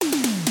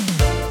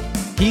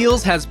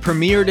Heels has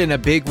premiered in a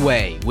big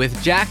way,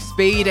 with Jack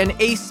Spade and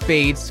Ace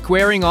Spade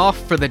squaring off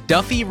for the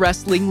Duffy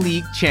Wrestling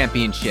League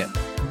Championship.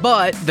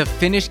 But the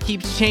finish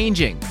keeps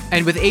changing,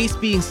 and with Ace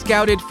being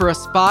scouted for a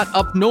spot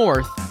up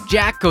north,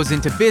 Jack goes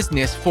into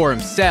business for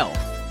himself.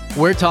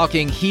 We're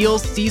talking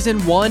Heels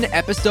Season 1,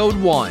 Episode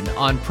 1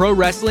 on Pro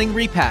Wrestling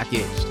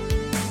Repackaged.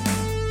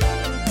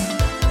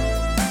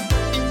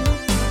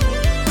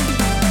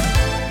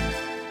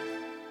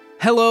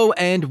 Hello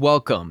and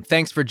welcome.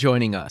 Thanks for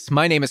joining us.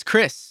 My name is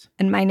Chris.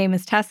 And my name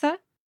is Tessa.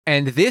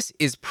 And this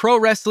is Pro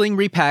Wrestling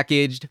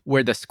Repackaged,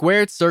 where the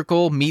squared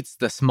circle meets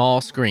the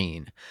small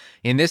screen.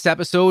 In this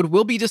episode,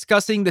 we'll be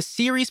discussing the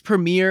series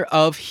premiere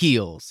of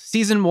Heels,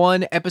 Season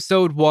 1,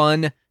 Episode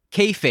 1,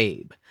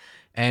 Kayfabe.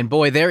 And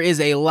boy, there is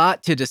a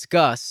lot to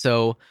discuss,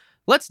 so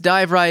let's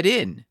dive right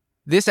in.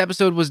 This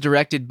episode was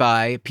directed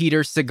by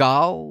Peter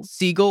Segal,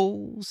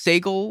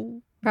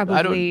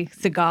 Probably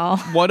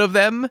Segal. One of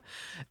them,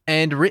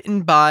 and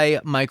written by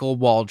Michael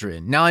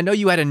Waldron. Now, I know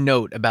you had a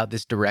note about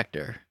this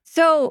director.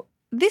 So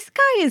this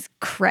guy's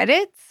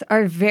credits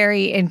are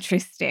very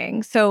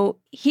interesting. So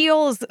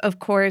Heels, of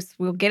course,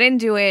 we'll get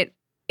into it.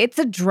 It's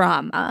a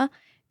drama.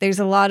 There's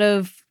a lot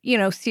of,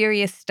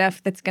 serious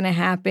stuff that's going to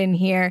happen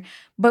here.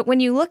 But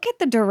when you look at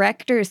the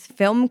director's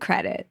film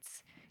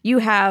credits, you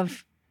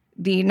have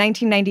the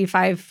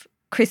 1995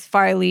 Chris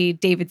Farley,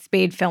 David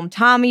Spade film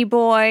Tommy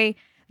Boy,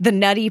 The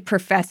Nutty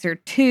Professor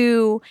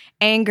 2,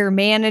 Anger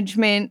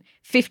Management,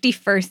 50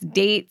 First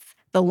Dates,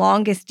 The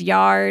Longest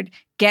Yard,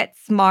 Get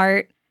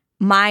Smart,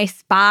 My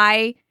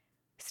Spy,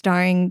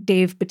 starring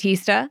Dave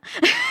Bautista.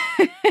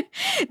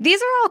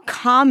 These are all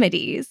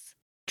comedies.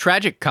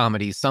 Tragic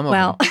comedies, some of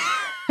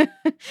them.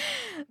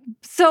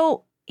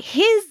 So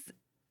his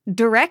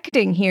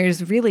directing here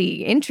is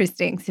really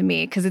interesting to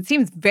me because it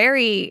seems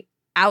very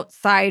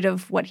outside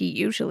of what he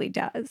usually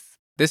does.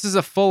 This is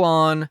a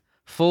full-on,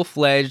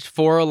 full-fledged,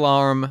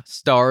 four-alarm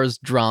stars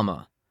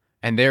drama,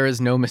 and there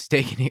is no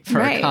mistaking it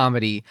for a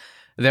comedy.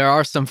 There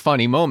are some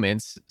funny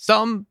moments,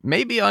 some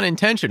maybe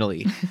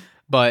unintentionally,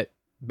 but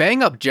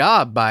bang-up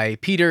job by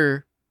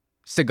Peter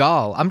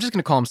Segal. I'm just going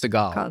to call him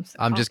Segal.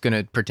 I'm just going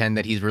to pretend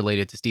that he's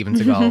related to Steven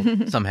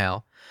Seagal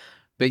somehow.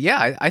 But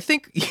yeah, I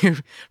think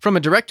from a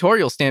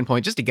directorial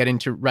standpoint, just to get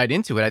right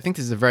into it, I think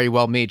this is a very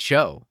well-made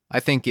show. I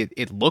think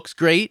it looks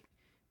great.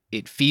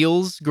 It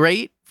feels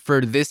great for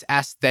this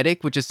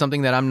aesthetic, which is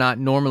something that I'm not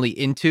normally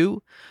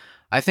into.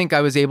 I think I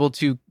was able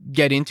to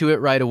get into it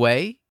right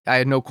away. I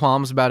had no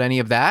qualms about any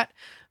of that.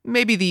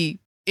 Maybe the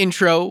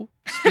intro,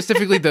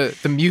 specifically the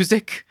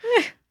music,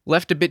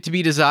 left a bit to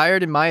be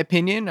desired, in my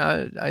opinion.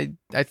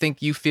 I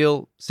think you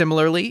feel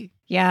similarly.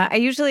 Yeah, I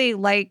usually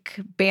like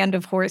Band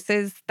of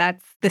Horses.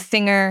 That's the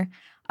singer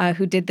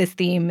who did this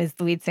theme is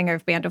the lead singer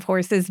of Band of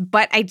Horses.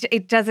 But I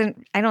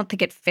don't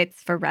think it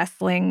fits for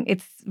wrestling.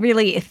 It's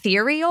really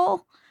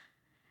ethereal.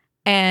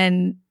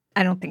 And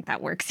I don't think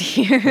that works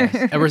here.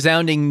 Yes, a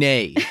resounding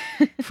nay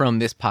from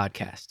this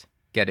podcast.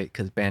 Get it?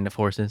 Because Band of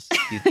Horses.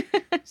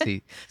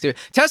 See,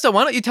 Tessa,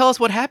 why don't you tell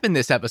us what happened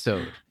this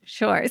episode?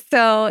 Sure.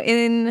 So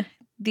in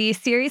the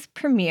series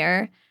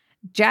premiere,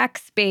 Jack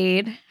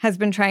Spade has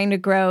been trying to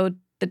grow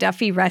the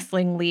Duffy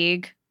Wrestling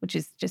League, which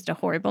is just a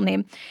horrible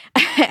name,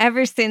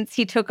 ever since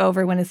he took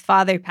over when his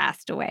father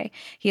passed away.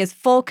 He has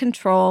full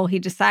control. He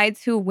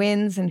decides who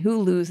wins and who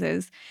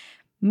loses.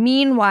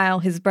 Meanwhile,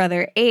 his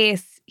brother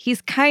Ace,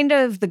 he's kind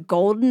of the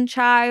golden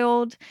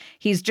child.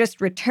 He's just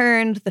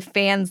returned. The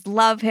fans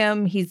love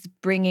him. He's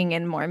bringing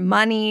in more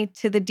money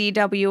to the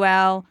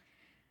DWL.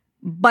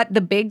 But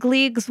the big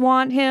leagues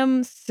want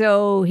him,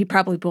 so he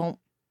probably won't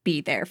be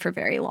there for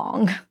very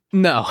long.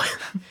 No.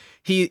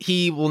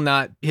 He will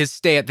not. His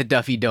stay at the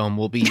Duffy Dome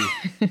will be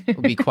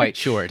quite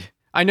short.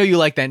 I know you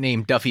like that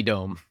name, Duffy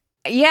Dome.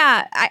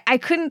 Yeah, I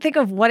couldn't think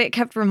of what it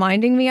kept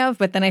reminding me of,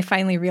 but then I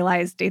finally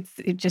realized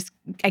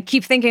I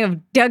keep thinking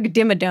of Doug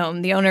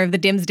Dimmadome, the owner of the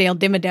Dimsdale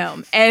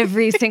Dimmadome,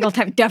 every single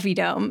time. Duffy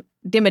Dome,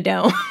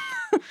 Dimmadome.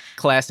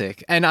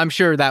 Classic. And I'm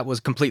sure that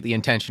was completely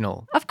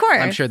intentional. Of course.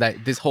 I'm sure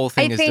that this whole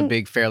thing is the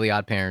big Fairly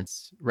Odd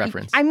Parents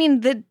reference. I mean,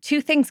 the two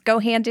things go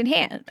hand in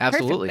hand.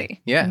 Absolutely.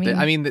 Perfectly. Yeah.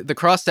 I mean, the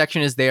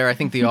cross-section is there. I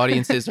think the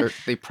audiences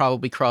they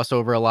probably cross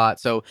over a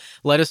lot. So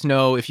let us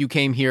know if you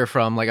came here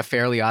from like a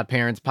Fairly Odd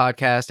Parents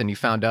podcast and you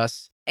found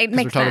us. It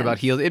makes we're talking sense. about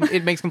Heels.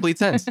 It makes complete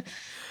sense.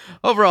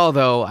 Overall,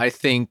 though, I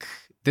think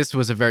this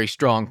was a very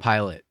strong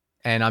pilot.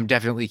 And I'm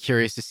definitely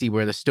curious to see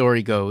where the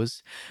story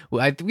goes.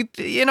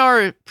 In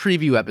our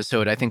preview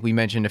episode, I think we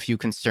mentioned a few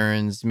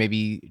concerns,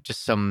 maybe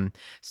just some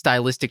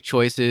stylistic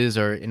choices,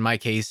 or in my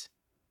case,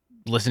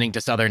 listening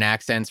to Southern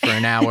accents for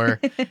an hour,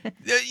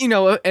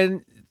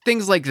 and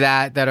things like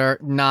that are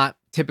not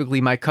typically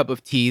my cup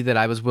of tea that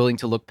I was willing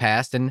to look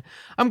past. And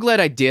I'm glad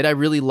I did. I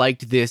really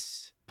liked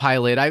this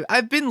pilot.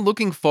 I've been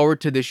looking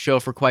forward to this show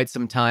for quite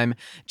some time,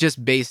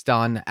 just based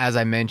on, as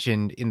I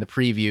mentioned in the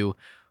preview,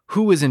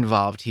 who is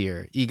involved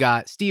here. You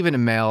got Stephen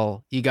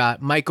Amell, you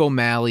got Mike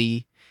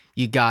O'Malley,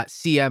 you got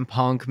CM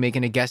Punk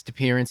making a guest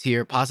appearance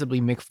here,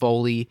 possibly Mick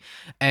Foley,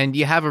 and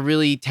you have a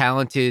really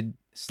talented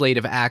slate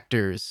of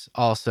actors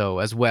also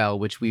as well,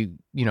 which we,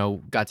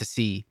 got to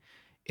see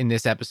in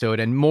this episode,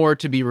 and more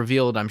to be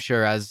revealed, I'm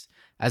sure, as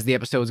the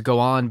episodes go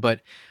on.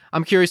 But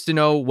I'm curious to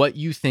know what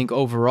you think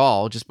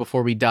overall, just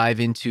before we dive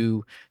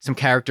into some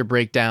character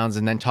breakdowns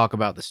and then talk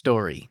about the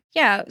story.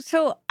 Yeah,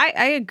 so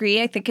I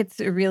agree. I think it's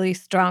a really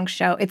strong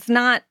show. It's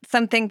not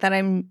something that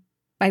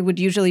I would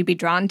usually be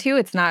drawn to.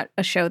 It's not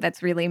a show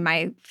that's really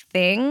my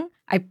thing.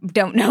 I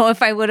don't know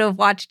if I would have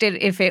watched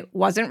it if it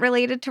wasn't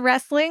related to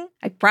wrestling.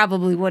 I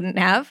probably wouldn't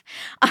have.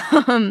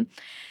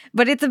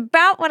 But it's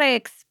about what I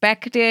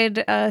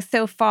expected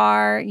so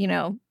far, you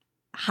know,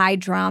 high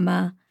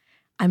drama.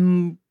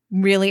 I'm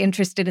really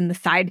interested in the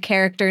side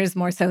characters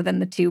more so than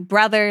the two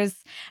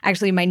brothers.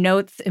 Actually, my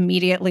notes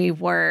immediately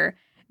were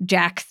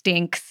Jack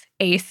stinks,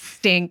 Ace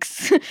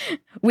stinks.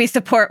 We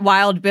support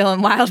Wild Bill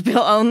and Wild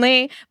Bill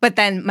only. But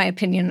then my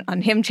opinion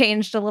on him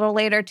changed a little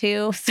later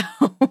too. So,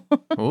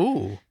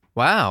 ooh,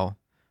 wow.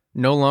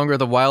 No longer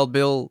the Wild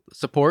Bill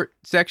support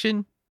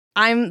section?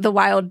 I'm the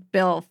Wild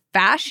Bill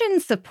fashion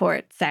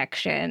support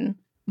section,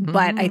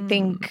 but I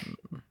think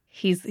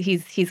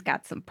he's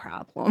got some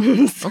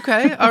problems.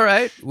 Okay, all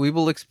right. We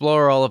will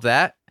explore all of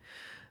that.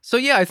 So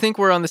yeah, I think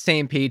we're on the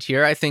same page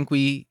here. I think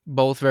we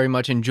both very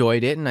much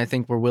enjoyed it, and I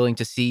think we're willing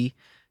to see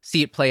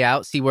it play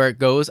out, see where it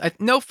goes. I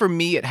know for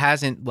me it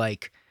hasn't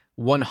like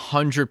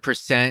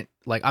 100%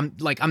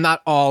 I'm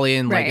not all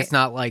in. Like it's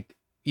not like,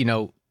 you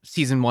know,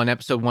 season 1,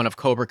 episode 1 of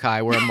Cobra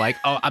Kai where I'm like,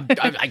 oh,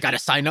 I got to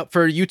sign up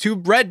for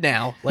YouTube Red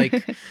now.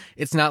 Like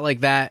it's not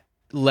like that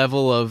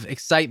level of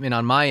excitement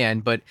on my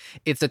end, but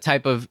it's a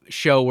type of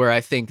show where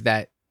I think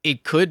that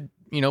it could,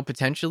 you know,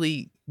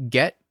 potentially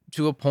get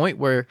to a point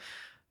where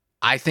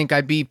I think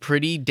I'd be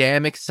pretty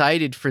damn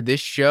excited for this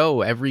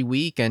show every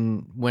week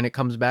and when it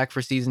comes back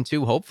for season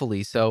 2,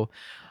 hopefully. So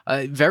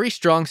a very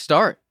strong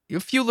start. A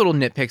few little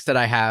nitpicks that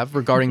I have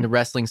regarding the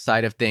wrestling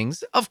side of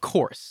things, of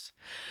course.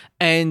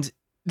 And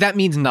that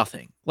means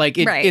nothing. Like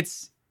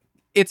it's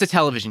a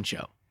television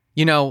show.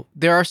 You know,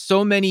 there are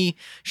so many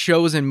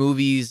shows and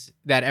movies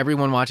that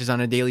everyone watches on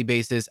a daily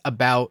basis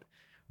about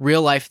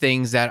real life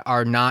things that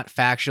are not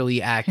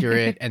factually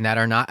accurate and that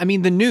are not, I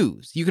mean, the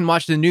news. You can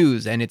watch the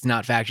news and it's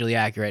not factually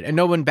accurate and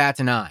no one bats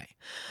an eye.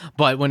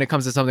 But when it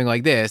comes to something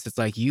like this, it's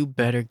like, you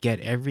better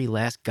get every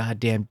last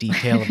goddamn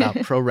detail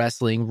about pro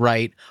wrestling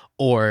right,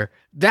 or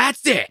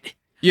that's it.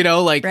 You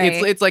know, like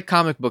it's like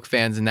comic book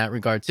fans in that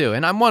regard too.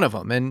 And I'm one of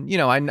them. And, you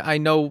know, I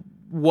know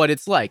what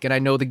it's like and I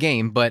know the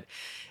game, but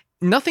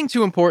nothing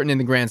too important in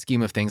the grand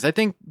scheme of things. I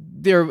think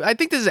this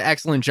is an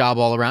excellent job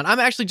all around. I'm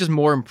actually just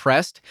more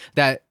impressed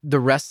that the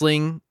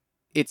wrestling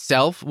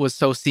itself was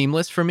so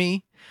seamless for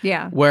me.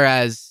 Yeah.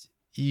 Whereas,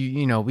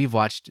 you know, we've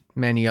watched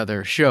many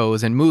other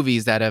shows and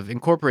movies that have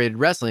incorporated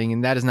wrestling,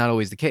 and that is not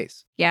always the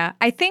case. Yeah.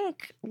 I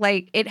think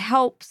like it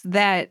helps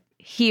that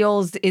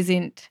Heels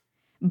isn't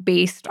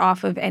based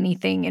off of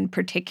anything in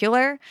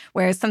particular,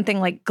 whereas something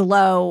like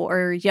Glow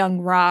or Young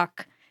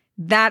Rock,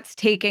 that's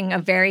taking a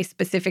very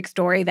specific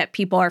story that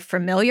people are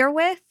familiar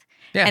with.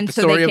 Yeah, and the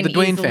so story of the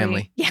Dwayne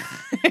family. Yeah.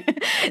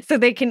 So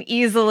they can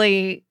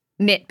easily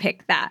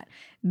nitpick that.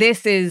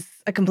 This is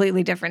a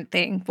completely different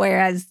thing.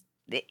 Whereas,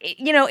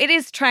 you know, it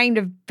is trying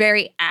to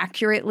very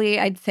accurately,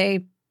 I'd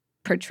say,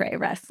 portray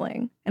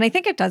wrestling. And I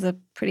think it does a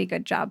pretty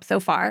good job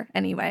so far,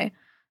 anyway.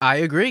 I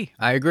agree.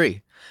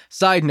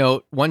 Side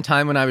note, one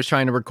time when I was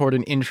trying to record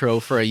an intro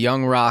for a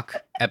Young Rock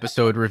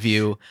episode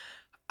review,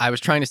 I was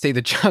trying to say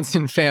the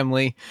Johnson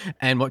family,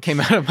 and what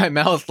came out of my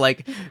mouth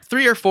like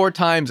 3 or 4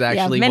 times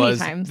actually was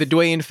times. The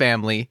Dwayne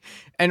family.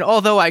 And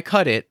although I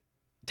cut it,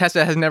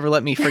 Tessa has never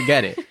let me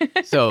forget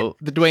it. So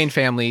the Dwayne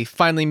family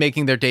finally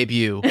making their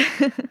debut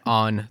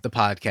on the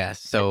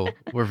podcast. So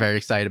we're very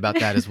excited about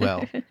that as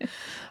well.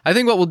 I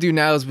think what we'll do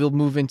now is we'll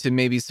move into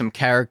maybe some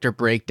character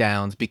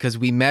breakdowns because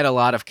we met a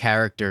lot of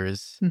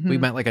characters. Mm-hmm. We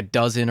met like a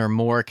dozen or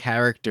more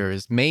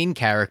characters, main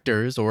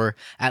characters, or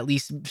at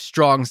least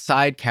strong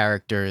side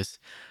characters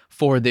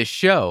for this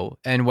show.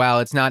 And while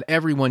it's not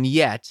everyone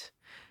yet,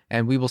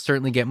 and we will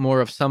certainly get more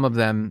of some of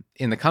them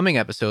in the coming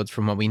episodes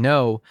from what we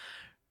know,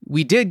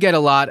 we did get a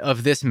lot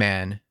of this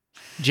man,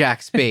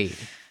 Jack Spade,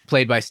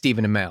 played by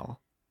Stephen Amell.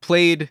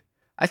 Played,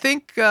 I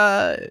think,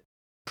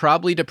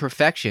 probably to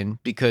perfection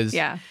because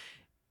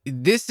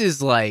this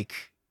is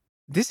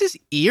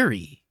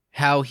eerie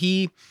how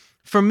he,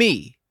 for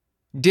me,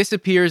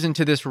 disappears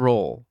into this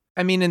role.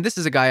 I mean, and this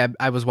is a guy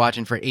I was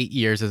watching for 8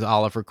 years as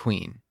Oliver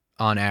Queen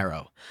on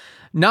Arrow.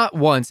 Not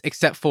once,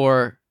 except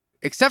for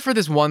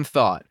this one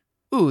thought.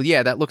 Ooh,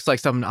 yeah, that looks like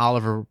something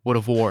Oliver would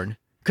have worn.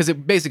 Because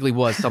it basically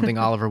was something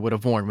Oliver would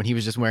have worn when he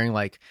was just wearing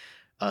like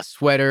a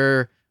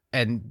sweater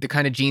and the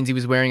kind of jeans he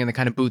was wearing and the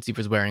kind of boots he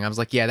was wearing. I was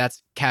like, yeah,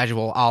 that's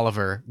casual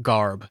Oliver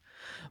garb.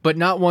 But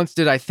not once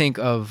did I think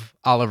of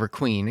Oliver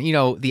Queen. You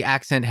know, the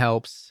accent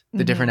helps,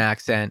 the different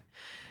accent.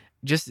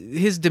 Just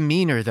his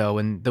demeanor, though,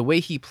 and the way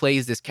he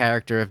plays this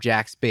character of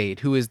Jack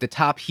Spade, who is the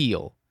top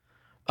heel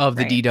of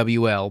the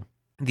DWL,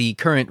 the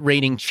current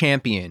reigning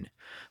champion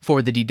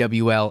for the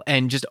DWL,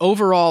 and just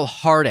overall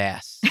hard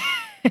ass.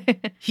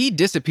 He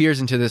disappears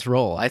into this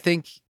role. I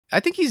think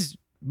he's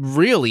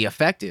really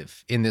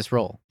effective in this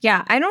role.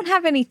 Yeah, I don't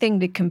have anything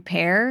to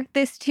compare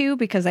this to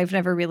because I've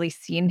never really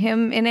seen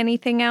him in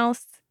anything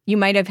else. You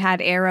might have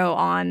had Arrow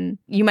on,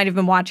 you might have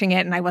been watching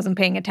it and I wasn't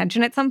paying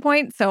attention at some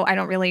point, so I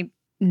don't really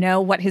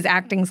know what his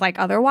acting's like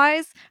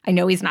otherwise. I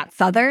know he's not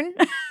Southern.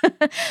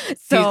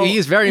 So he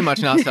is very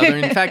much not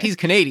Southern. In fact, he's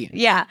Canadian.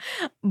 Yeah.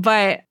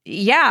 But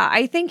yeah,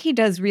 I think he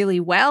does really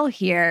well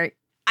here.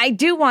 I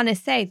do want to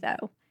say,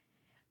 though,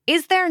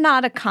 is there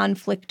not a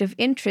conflict of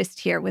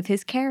interest here with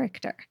his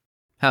character?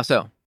 How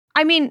so?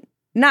 I mean,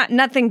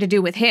 nothing to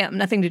do with him,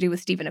 nothing to do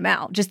with Stephen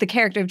Amell, just the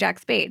character of Jack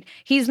Spade.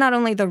 He's not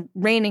only the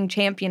reigning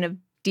champion of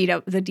the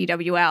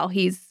DWL,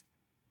 he's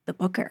the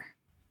booker.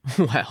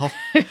 Well,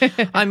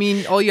 I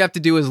mean, all you have to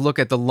do is look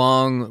at the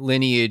long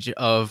lineage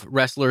of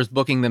wrestlers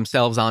booking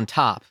themselves on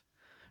top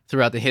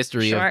throughout the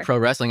history of pro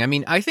wrestling. I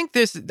mean, I think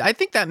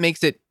that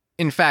makes it,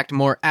 in fact,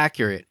 more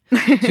accurate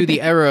to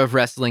the era of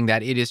wrestling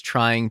that it is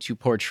trying to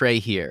portray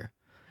here.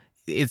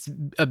 It's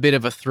a bit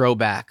of a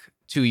throwback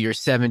to your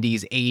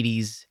 70s,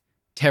 80s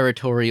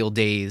territorial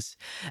days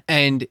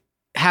and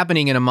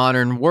happening in a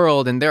modern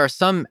world. And there are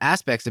some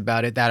aspects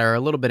about it that are a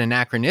little bit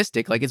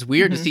anachronistic. Like, it's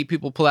weird to see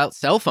people pull out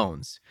cell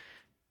phones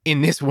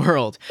in this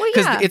world,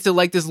 because it's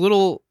like this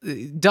little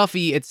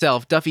Duffy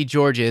itself, Duffy,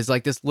 Georgia, is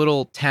like this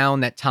little town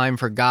that time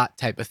forgot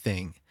type of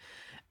thing.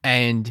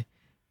 And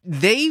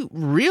they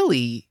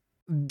really,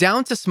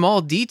 down to small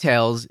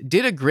details,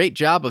 did a great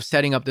job of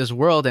setting up this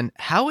world and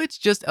how it's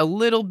just a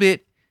little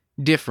bit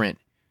different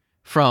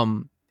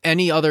from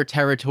any other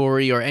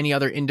territory or any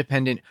other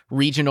independent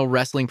regional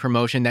wrestling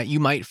promotion that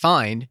you might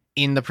find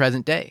in the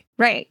present day.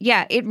 Right.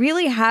 Yeah. It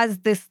really has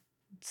this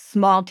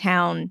small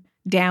town,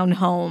 down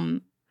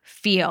home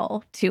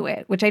feel to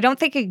it, which I don't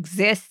think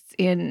exists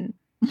in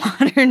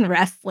modern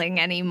wrestling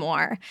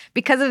anymore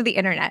because of the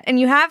internet. And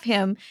you have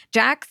him,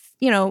 Jack's,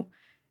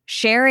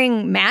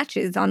 sharing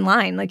matches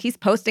online. Like, he's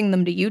posting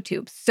them to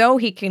YouTube so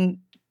he can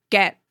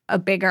get a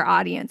bigger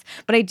audience.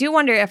 But I do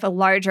wonder if a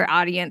larger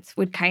audience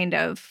would kind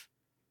of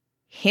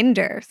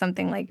hinder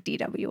something like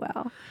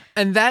DWL.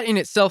 And that in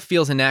itself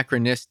feels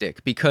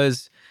anachronistic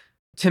because,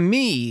 to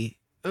me,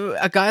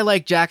 a guy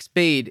like Jack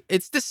Spade,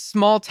 it's this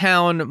small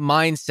town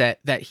mindset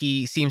that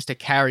he seems to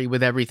carry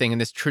with everything, and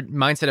this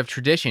mindset of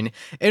tradition.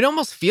 It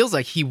almost feels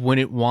like he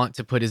wouldn't want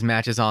to put his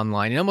matches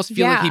online. It almost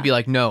feels like he'd be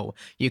like, no,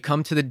 you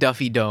come to the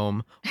Duffy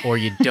Dome or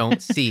you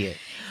don't see it.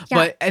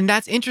 And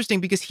that's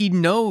interesting because he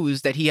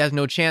knows that he has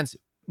no chance,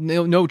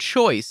 no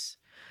choice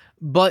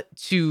but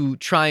to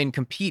try and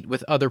compete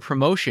with other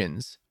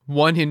promotions.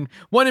 One in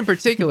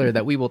particular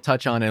that we will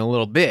touch on in a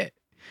little bit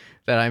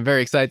that I'm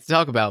very excited to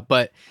talk about.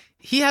 But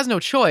he has no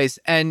choice.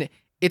 And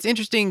it's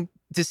interesting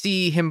to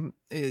see him,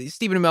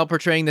 Stephen Amell,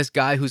 portraying this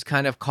guy who's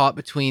kind of caught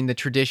between the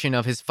tradition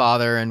of his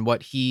father and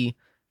what he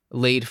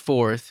laid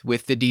forth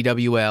with the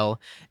DWL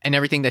and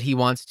everything that he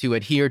wants to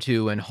adhere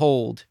to and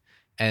hold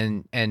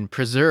and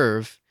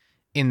preserve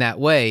in that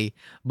way.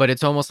 But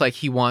it's almost like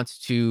he wants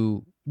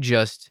to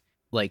just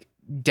like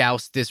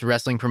douse this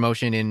wrestling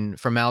promotion in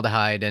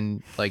formaldehyde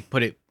and like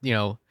put it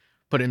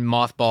in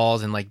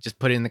mothballs and like just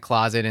put it in the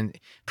closet and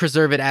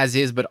preserve it as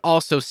is, but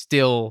also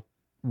still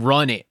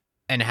run it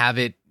and have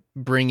it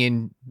bring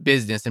in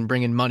business and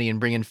bring in money and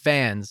bring in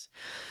fans.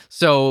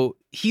 So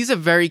he's a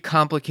very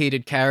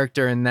complicated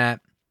character in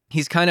that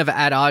he's kind of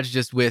at odds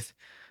just with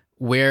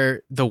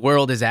where the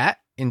world is at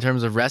in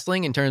terms of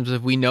wrestling, in terms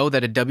of we know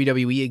that a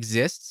WWE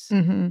exists.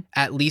 Mm-hmm.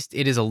 At least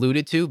it is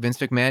alluded to. Vince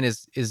McMahon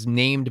is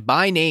named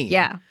by name.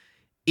 Yeah.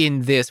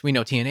 In this, we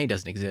know TNA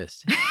doesn't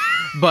exist,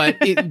 but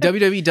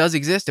WWE does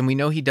exist, and we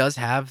know he does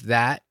have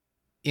that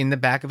in the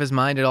back of his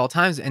mind at all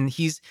times. And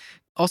he's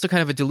also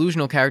kind of a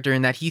delusional character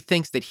in that he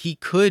thinks that he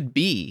could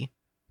be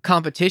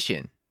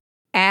competition.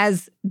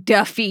 As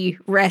Duffy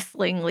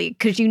Wrestling League,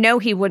 because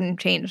he wouldn't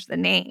change the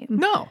name.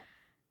 No.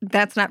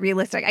 That's not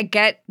realistic. I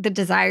get the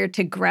desire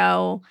to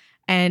grow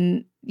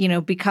and,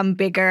 become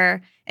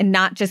bigger and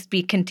not just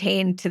be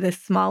contained to this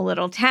small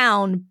little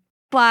town,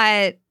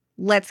 but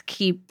let's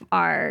keep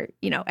our,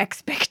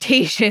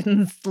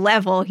 expectations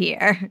level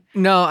here.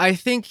 No, I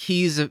think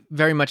he's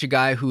very much a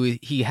guy who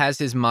he has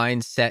his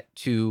mind set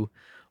to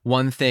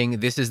one thing.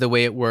 This is the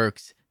way it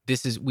works.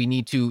 We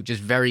need to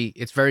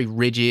it's very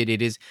rigid.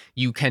 It is,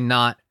 you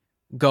cannot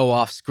go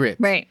off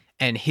script. Right.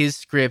 And his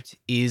script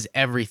is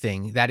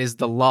everything. That is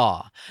the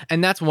law.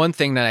 And that's one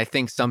thing that I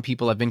think some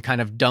people have been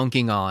kind of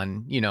dunking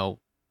on,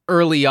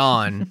 early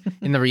on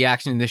in the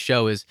reaction to this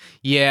show is,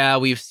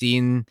 we've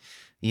seen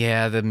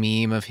the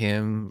meme of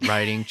him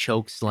writing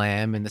choke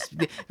slam. And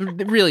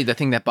really the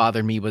thing that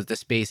bothered me was the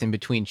space in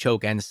between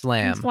choke and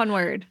slam. It's one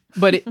word.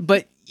 But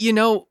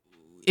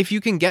if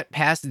you can get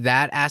past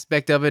that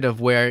aspect of it,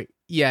 of where,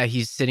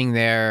 he's sitting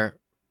there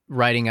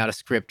writing out a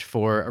script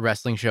for a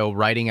wrestling show,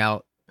 writing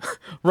out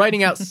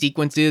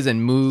sequences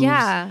and moves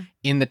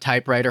in the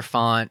typewriter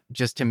font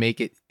just to make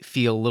it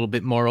feel a little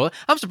bit more.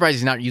 I'm surprised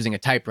he's not using a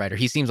typewriter.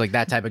 He seems like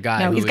that type of guy.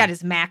 No, he's got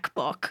his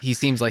MacBook. He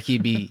seems like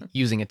he'd be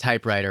using a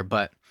typewriter,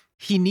 but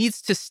he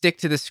needs to stick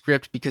to the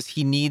script because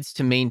he needs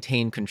to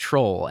maintain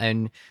control.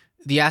 And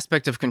the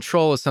aspect of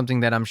control is something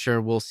that I'm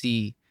sure we'll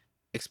see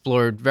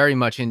explored very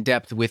much in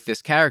depth with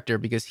this character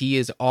because he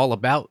is all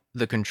about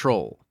the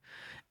control.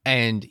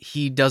 And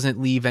he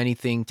doesn't leave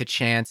anything to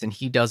chance, and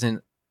he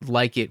doesn't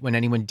like it when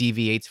anyone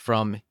deviates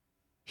from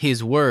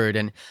his word.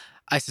 And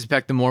I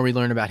suspect the more we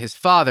learn about his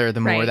father,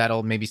 the more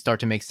that'll maybe start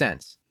to make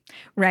sense.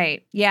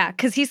 Right. Yeah.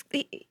 Because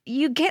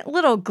you get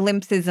little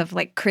glimpses of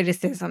like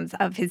criticisms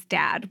of his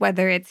dad,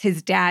 whether it's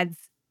his dad's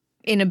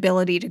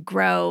inability to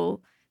grow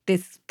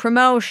this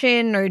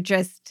promotion or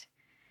just,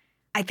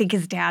 I think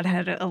his dad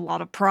had a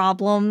lot of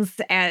problems,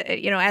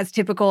 as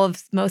typical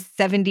of most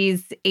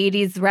 70s,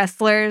 80s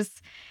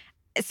wrestlers.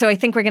 So I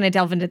think we're going to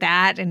delve into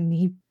that. And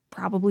he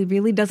probably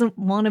really doesn't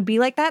want to be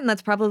like that. And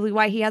that's probably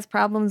why he has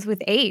problems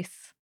with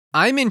Ace.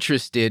 I'm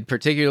interested,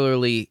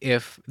 particularly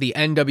if the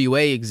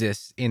NWA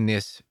exists in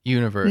this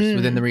universe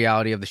within the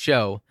reality of the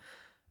show.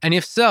 And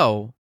if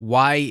so,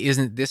 why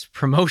isn't this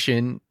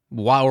promotion,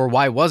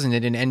 why wasn't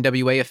it an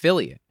NWA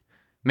affiliate?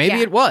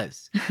 Maybe it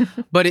was.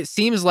 But it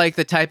seems like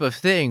the type of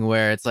thing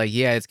where it's like,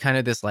 it's kind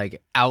of this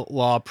like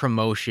outlaw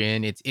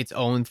promotion. It's its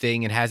own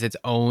thing. It has its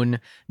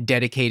own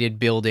dedicated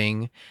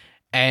building.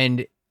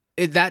 And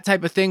that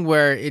type of thing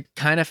where it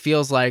kind of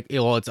feels like,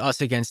 it's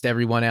us against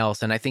everyone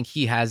else. And I think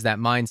he has that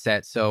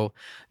mindset. So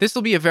this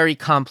will be a very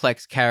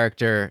complex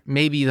character,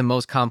 maybe the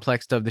most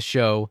complex of the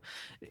show.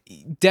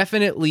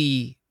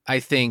 Definitely, I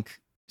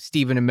think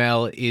Stephen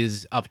Amell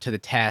is up to the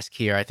task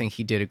here. I think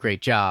he did a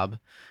great job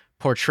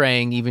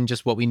portraying even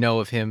just what we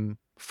know of him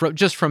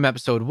just from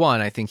episode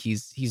 1. I think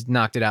he's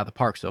knocked it out of the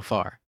park so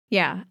far.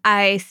 Yeah,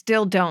 I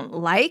still don't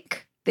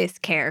like this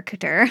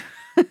character.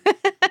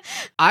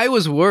 I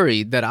was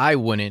worried that I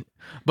wouldn't,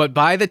 but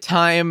by the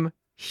time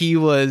he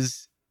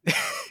was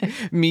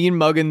mean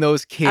mugging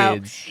those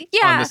kids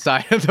on the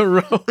side of the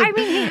road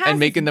and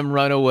making them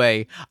run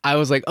away, I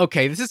was like,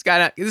 okay, this is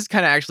kind of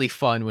actually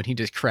fun when he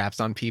just craps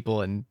on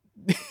people and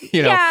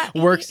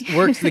works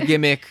the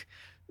gimmick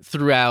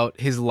throughout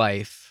his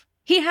life.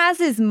 He has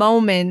his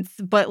moments,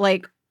 but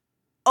like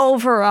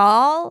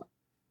overall,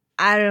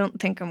 I don't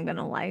think I'm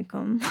gonna like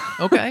him.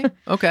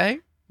 Okay.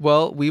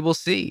 Well, we will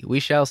see. We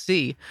shall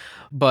see.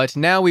 But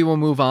now we will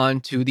move on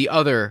to the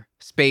other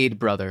Spade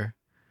brother.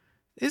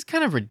 It's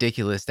kind of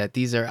ridiculous that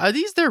are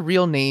these their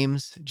real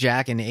names,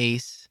 Jack and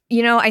Ace?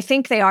 I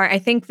think they are. I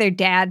think their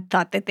dad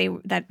thought that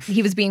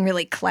he was being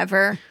really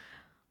clever.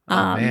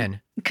 Oh, man.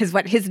 Because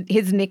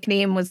his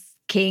nickname was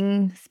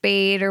King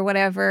Spade or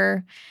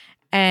whatever.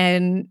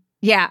 And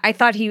yeah, I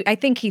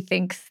think he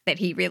thinks that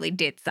he really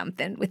did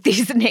something with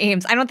these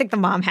names. I don't think the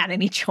mom had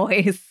any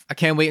choice. I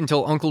can't wait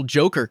until Uncle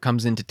Joker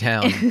comes into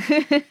town.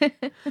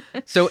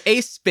 So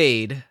Ace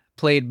Spade,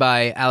 played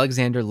by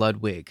Alexander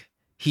Ludwig,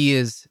 he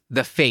is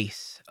the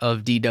face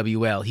of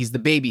DWL. He's the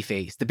baby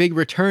face, the big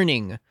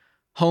returning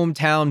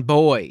hometown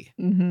boy.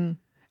 Mm-hmm.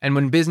 And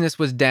when business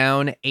was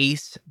down,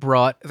 Ace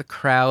brought the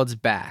crowds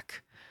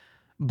back.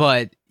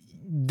 But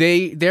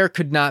there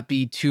could not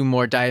be two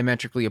more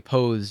diametrically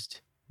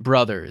opposed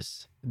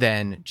brothers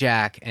than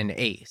Jack and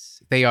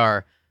Ace. They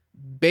are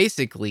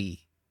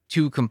basically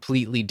two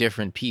completely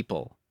different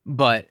people,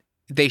 but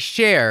they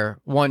share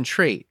one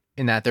trait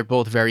in that they're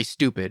both very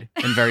stupid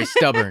and very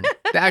stubborn.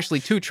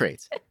 Actually, two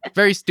traits.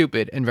 Very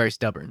stupid and very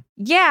stubborn.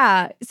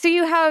 Yeah. So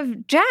you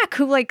have Jack,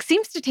 who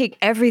seems to take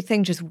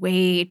everything just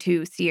way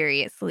too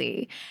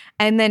seriously.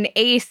 And then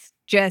Ace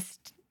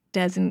just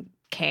doesn't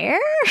care.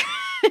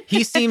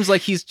 He seems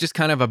like he's just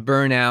kind of a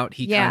burnout.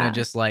 He kind of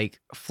just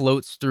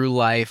floats through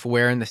life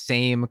wearing the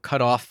same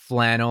cut off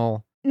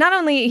flannel. Not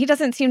only he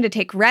doesn't seem to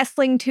take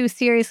wrestling too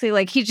seriously,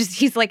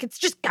 he's like, it's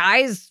just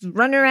guys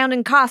running around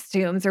in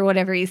costumes or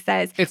whatever he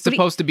says. It's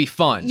supposed to be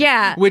fun.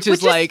 Yeah. Which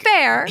is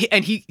fair.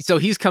 So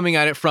he's coming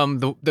at it from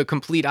the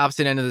complete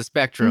opposite end of the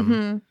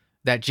spectrum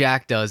that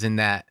Jack does, in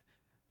that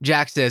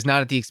Jack says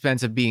not at the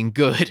expense of being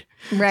good.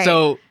 Right.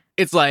 So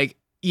it's like,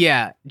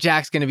 yeah,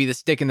 Jack's going to be the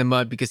stick in the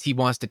mud because he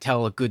wants to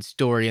tell a good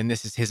story and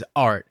this is his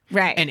art.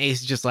 Right. And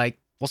Ace is just like,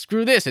 well,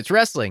 screw this. It's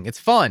wrestling. It's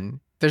fun.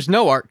 There's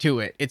no art to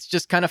it. It's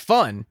just kind of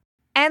fun.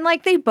 And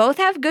they both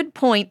have good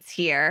points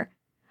here,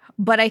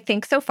 but I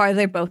think so far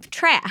they're both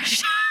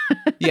trash.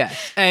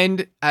 Yes.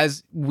 And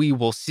as we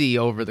will see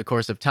over the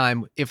course of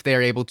time, if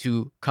they're able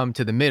to come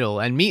to the middle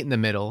and meet in the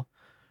middle,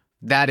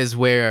 that is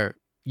where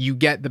you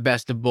get the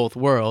best of both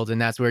worlds, and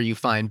that's where you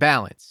find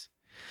balance.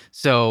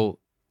 So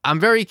I'm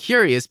very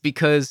curious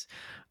because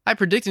I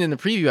predicted in the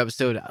preview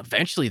episode,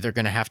 eventually they're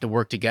going to have to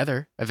work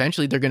together.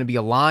 Eventually they're going to be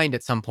aligned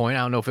at some point.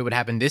 I don't know if it would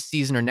happen this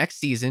season or next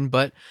season,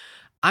 but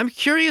I'm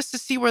curious to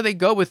see where they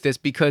go with this,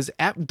 because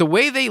the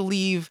way they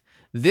leave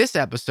this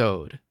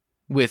episode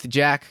with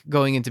Jack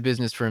going into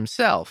business for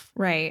himself,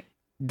 right?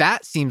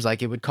 That seems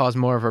like it would cause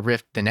more of a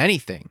rift than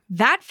anything.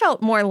 That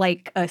felt more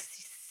like a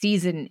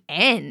season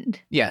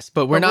end. Yes,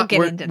 but we're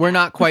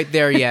not quite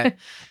there yet.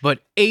 But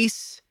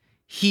Ace,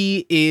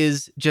 he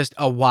is just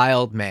a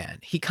wild man.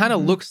 He kind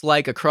of looks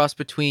like a cross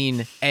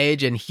between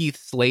Edge and Heath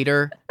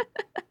Slater.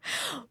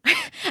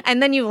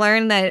 And then you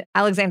learn that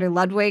Alexander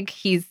Ludwig,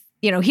 he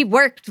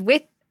worked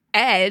with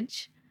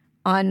Edge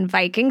on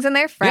Vikings and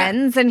they're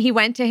friends, and he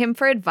went to him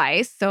for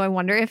advice. So I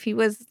wonder if he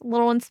was a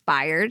little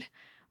inspired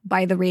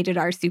by the rated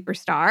R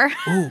superstar.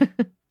 Ooh,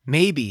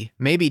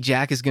 maybe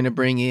Jack is going to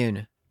bring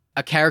in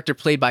a character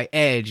played by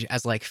Edge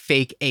as like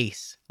fake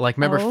Ace. Like,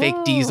 remember fake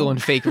Diesel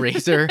and fake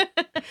Razor?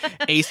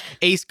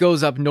 Ace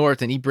goes up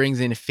north and he brings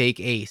in fake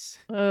Ace.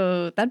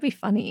 Oh, that'd be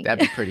funny.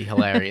 That'd be pretty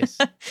hilarious.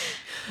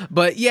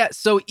 But yeah,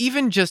 so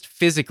even just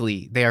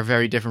physically, they are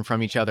very different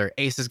from each other.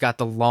 Ace has got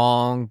the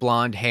long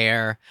blonde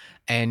hair,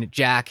 and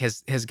Jack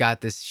has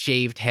got this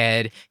shaved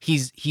head.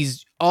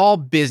 He's all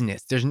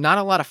business. There's not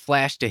a lot of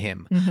flash to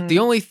him. Mm-hmm. The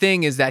only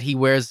thing is that he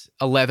wears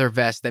a leather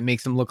vest that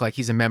makes him look like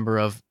he's a member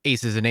of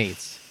Aces and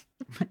Eights.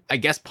 I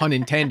guess pun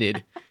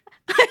intended.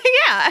 Yeah,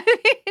 I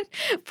mean,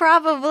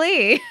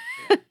 probably.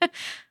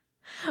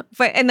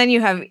 And then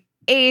you have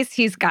Ace.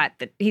 He's got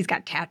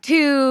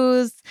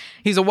tattoos.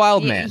 He's a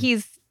wild man.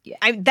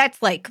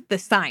 That's like the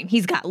sign.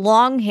 He's got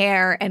long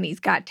hair and he's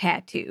got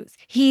tattoos.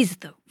 He's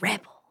the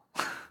rebel.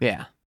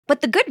 Yeah. But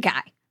the good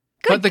guy.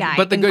 But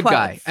the good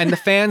guy. And the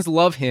fans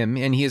love him,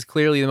 and he is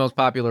clearly the most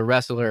popular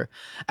wrestler.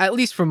 At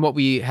least from what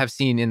we have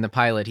seen in the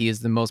pilot, he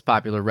is the most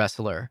popular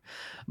wrestler.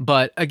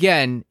 But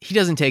again, he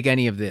doesn't take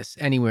any of this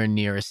anywhere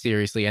near as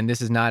seriously, and this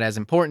is not as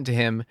important to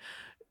him,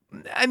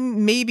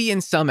 maybe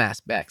in some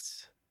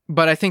aspects.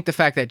 But I think the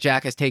fact that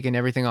Jack has taken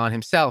everything on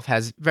himself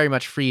has very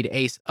much freed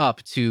Ace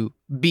up to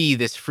be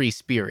this free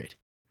spirit.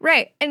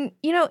 Right. And,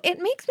 it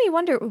makes me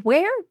wonder,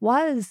 where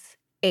was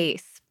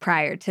Ace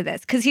prior to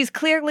this? Because he's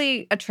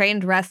clearly a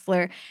trained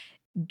wrestler.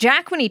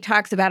 Jack, when he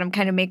talks about him,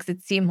 kind of makes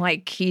it seem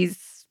like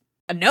he's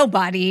a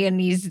nobody and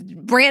he's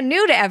brand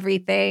new to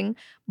everything.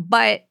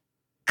 But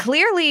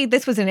clearly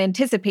this was an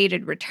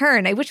anticipated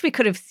return. I wish we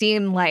could have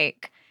seen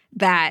like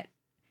that.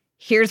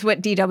 Here's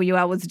what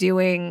DWL was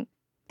doing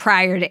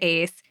prior to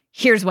Ace.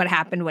 Here's what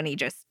happened when he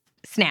just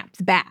snaps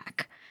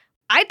back.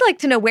 I'd like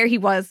to know where he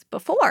was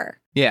before.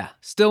 Yeah,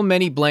 still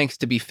many blanks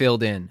to be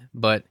filled in,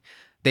 but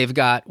they've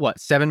got,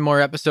 7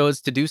 more episodes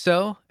to do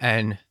so?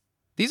 And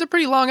these are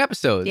pretty long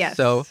episodes. Yes.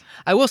 So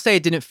I will say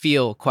it didn't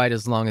feel quite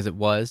as long as it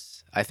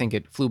was. I think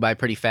it flew by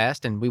pretty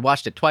fast, and we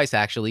watched it twice,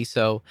 actually.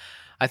 So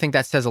I think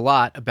that says a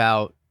lot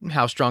about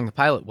how strong the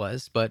pilot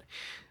was. But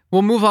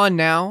we'll move on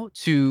now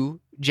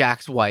to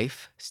Jack's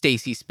wife,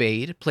 Stacey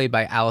Spade, played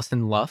by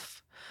Allison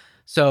Luff.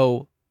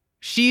 So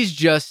she's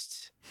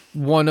just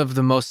one of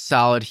the most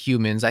solid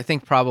humans. I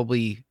think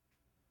probably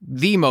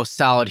the most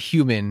solid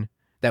human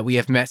that we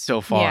have met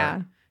so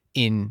far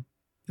in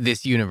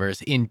this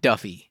universe, in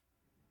Duffy.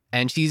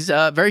 And she's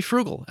very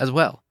frugal as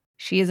well.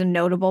 She is a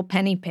notable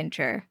penny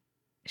pincher.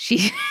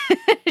 She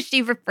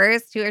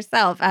refers to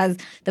herself as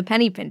the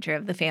penny pincher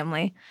of the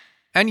family.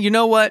 And you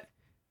know what?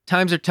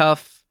 Times are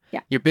tough.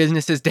 Yeah. Your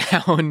business is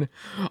down.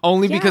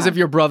 Only because of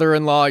your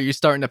brother-in-law, you're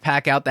starting to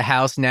pack out the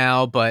house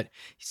now. But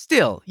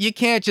still, you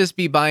can't just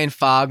be buying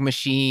fog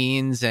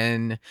machines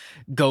and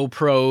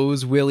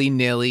GoPros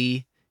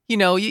willy-nilly.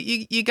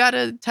 You got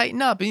to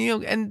tighten up.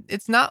 And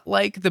it's not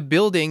like the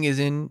building is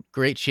in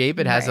great shape.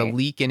 It has a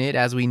leak in it,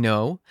 as we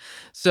know.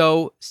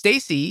 So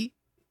Stacey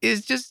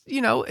is just,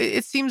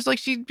 it seems like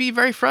she'd be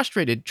very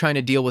frustrated trying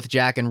to deal with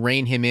Jack and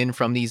rein him in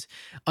from these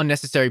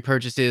unnecessary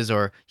purchases,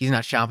 or he's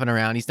not shopping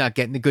around, he's not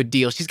getting the good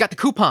deal. She's got the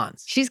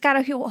coupons. She's got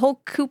a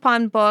whole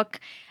coupon book.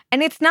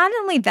 And it's not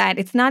only that,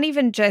 it's not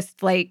even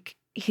just like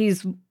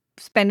he's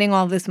spending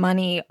all this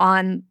money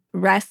on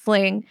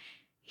wrestling.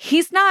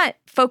 He's not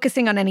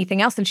focusing on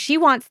anything else. And she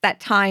wants that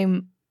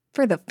time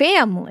for the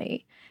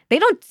family. They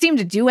don't seem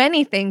to do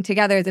anything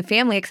together as a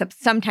family, except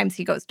sometimes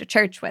he goes to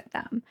church with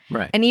them.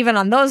 Right. And even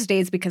on those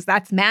days, because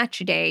that's match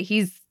day,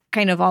 he's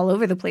kind of all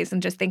over the place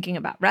and just thinking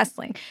about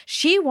wrestling.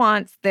 She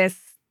wants this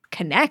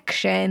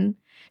connection.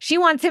 She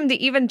wants him to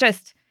even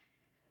just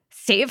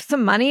save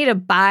some money to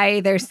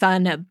buy their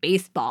son a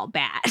baseball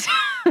bat.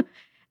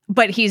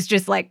 But he's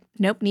just like,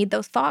 nope, need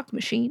those fog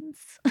machines.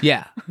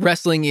 Yeah.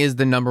 Wrestling is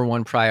the number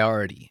one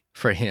priority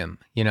for him,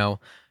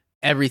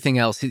 Everything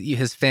else,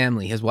 his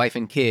family, his wife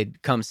and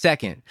kid, comes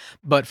second.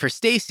 But for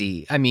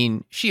Stacey, I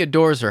mean, she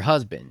adores her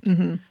husband.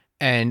 Mm-hmm.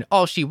 And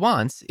all she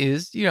wants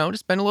is, to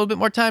spend a little bit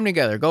more time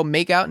together. Go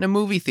make out in a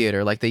movie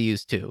theater like they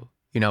used to,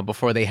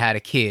 before they had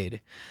a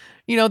kid.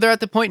 They're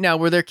at the point now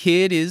where their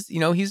kid is,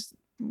 he's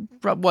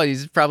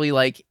probably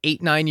like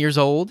 8, 9 years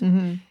old.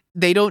 Mm-hmm.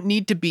 They don't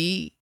need to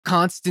be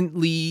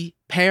constantly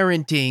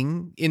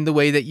parenting in the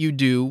way that you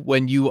do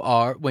when you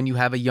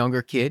have a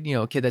younger kid,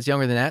 a kid that's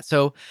younger than that.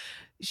 So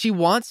she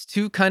wants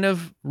to kind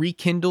of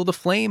rekindle the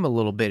flame a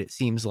little bit, it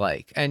seems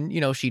like. And,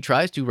 she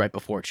tries to right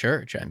before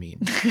church, I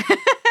mean.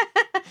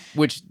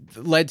 Which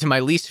led to my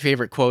least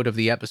favorite quote of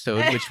the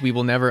episode, which we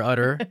will never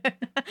utter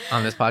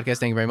on this podcast.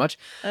 Thank you very much.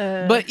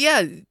 But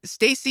yeah,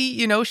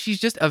 Stacey, she's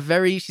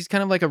she's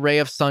kind of like a ray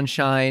of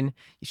sunshine.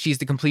 She's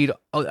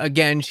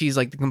she's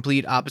like the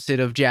complete opposite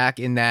of Jack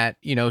in that,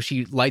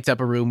 she lights up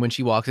a room when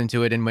she walks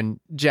into it. And when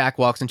Jack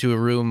walks into a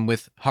room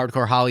with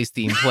Hardcore Holly's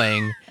theme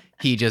playing,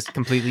 he just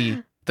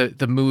completely...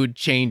 The mood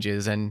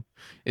changes, and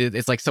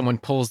it's like someone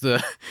pulls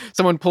the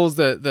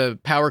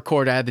power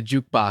cord out of the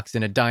jukebox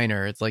in a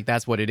diner. It's like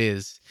that's what it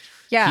is.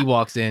 Yeah. He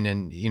walks in,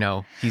 and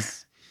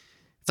it's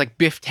like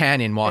Biff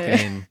Tannen walking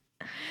in.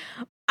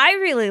 I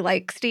really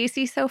like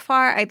Stacy so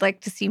far. I'd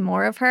like to see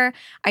more of her.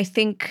 I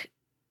think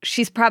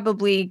she's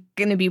probably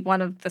going to be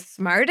one of the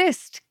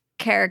smartest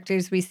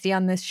characters we see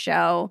on this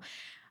show.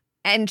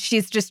 And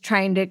she's just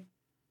trying to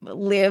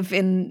live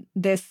in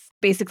this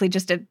basically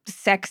just a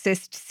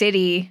sexist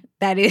city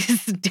that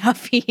is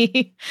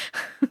Duffy.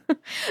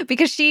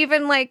 Because she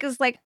even is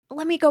like,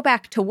 let me go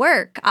back to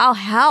work. I'll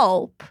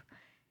help.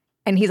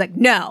 And he's like,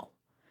 no.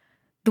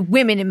 The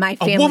women in my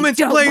family. A woman's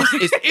don't place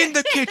work. is in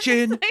the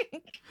kitchen,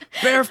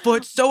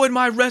 barefoot, sewing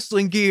my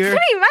wrestling gear.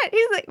 Pretty much.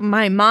 He's like,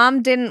 my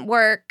mom didn't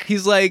work.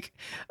 He's like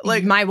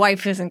my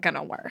wife isn't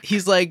gonna work.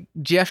 He's like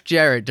Jeff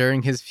Jarrett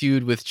during his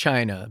feud with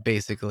China,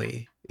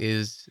 basically.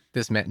 Is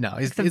this man? No,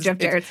 Jeff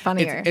Jarrett's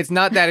funnier. It's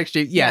not that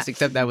extreme. Yes,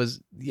 except that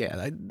was all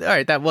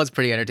right. That was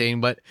pretty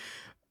entertaining, but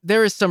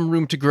there is some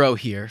room to grow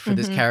here for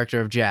this character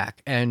of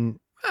Jack. And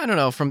I don't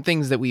know, from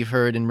things that we've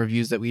heard and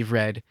reviews that we've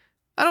read,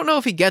 I don't know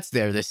if he gets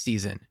there this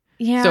season.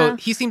 Yeah. So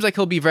he seems like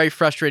he'll be very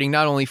frustrating,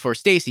 not only for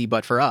Stacy,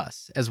 but for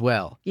us as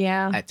well.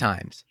 Yeah. At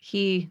times.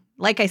 He,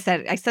 like I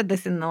said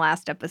this in the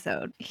last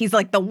episode, he's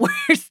like the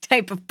worst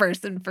type of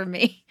person for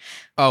me.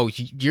 Oh,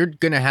 you're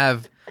going to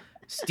have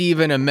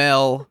Stephen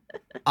Amell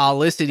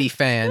Olicity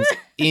fans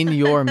in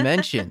your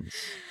mentions.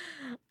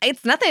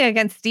 It's nothing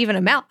against Stephen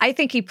Amell. I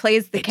think he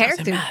plays the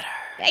character. It doesn't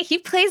matter. He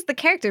plays the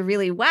character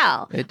really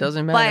well. It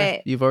doesn't matter.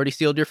 But you've already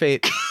sealed your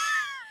fate.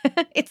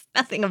 It's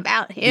nothing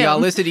about him. The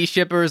Olicity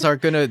shippers are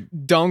going to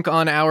dunk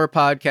on our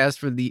podcast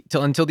for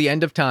until the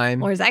end of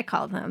time. Or as I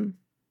call them,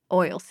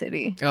 Oil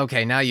City.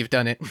 Okay, now you've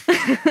done it.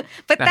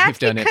 But that's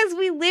because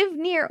we live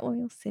near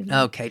Oil City.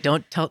 Okay,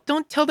 don't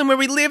tell them where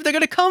we live. They're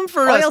going to come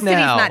for us now. Oil City's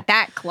not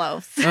that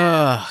close.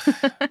 Oh,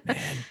 man.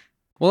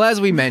 Well,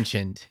 as we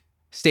mentioned,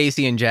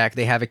 Stacy and Jack,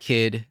 they have a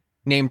kid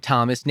named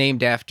Thomas,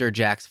 named after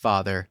Jack's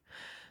father.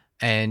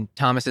 And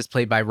Thomas is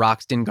played by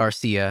Roxton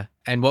Garcia.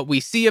 And what we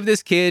see of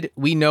this kid,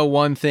 we know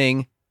one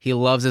thing. He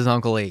loves his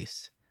Uncle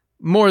Ace.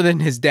 More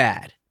than his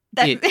dad,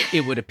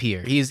 it would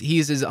appear. He's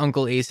his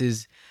Uncle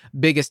Ace's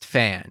biggest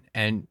fan.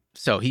 And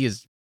so he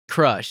is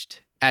crushed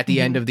at the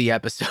end of the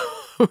episode.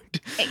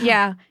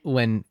 Yeah.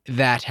 When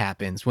that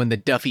happens, when the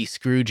Duffy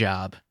screw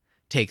job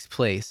takes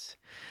place.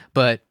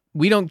 But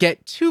we don't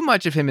get too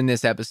much of him in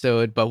this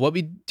episode. But what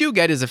we do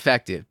get is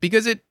effective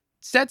because it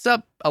sets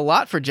up a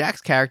lot for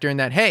Jack's character in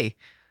that, hey,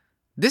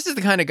 this is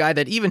the kind of guy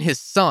that even his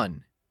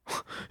son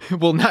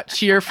will not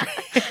cheer for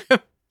him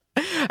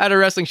at a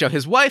wrestling show.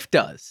 His wife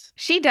does.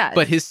 She does.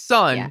 But his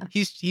son,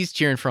 he's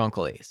cheering for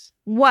Uncle Ace.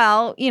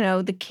 Well,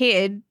 the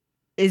kid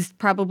is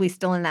probably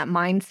still in that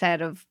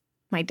mindset of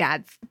my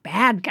dad's the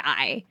bad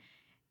guy.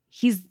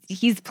 He's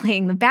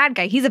playing the bad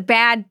guy. He's a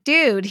bad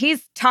dude.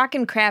 He's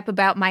talking crap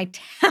about my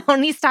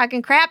town. He's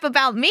talking crap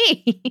about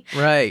me.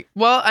 Right.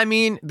 Well, I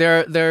mean,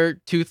 there are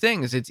two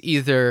things. It's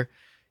either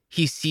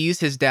he sees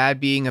his dad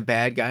being a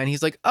bad guy and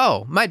he's like,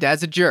 oh, my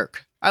dad's a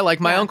jerk. I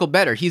like my uncle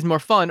better. He's more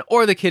fun.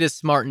 Or the kid is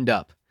smartened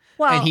up.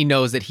 Well, and he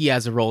knows that he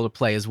has a role to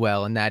play as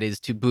well, and that is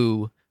to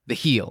boo the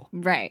heel.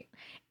 Right.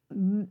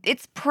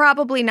 It's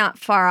probably not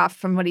far off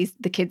from what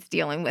the kid's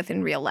dealing with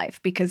in real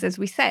life because, as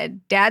we said,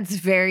 Dad's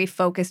very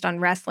focused on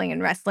wrestling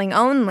and wrestling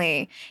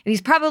only. And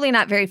he's probably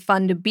not very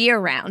fun to be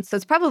around. So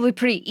it's probably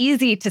pretty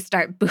easy to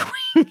start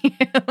booing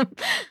him.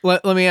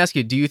 Let me ask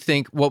you, do you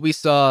think what we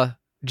saw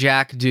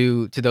Jack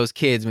do to those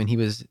kids when he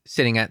was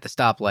sitting at the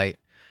stoplight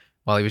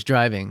while he was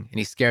driving and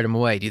he scared him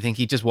away, do you think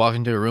he just walked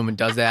into a room and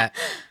does that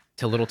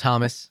to little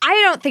Thomas? I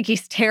don't think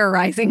he's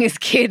terrorizing his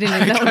kid in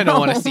his own home. I kind of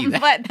want to see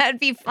that. But that'd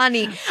be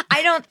funny.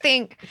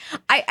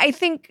 I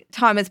think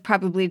Thomas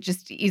probably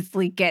just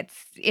easily gets,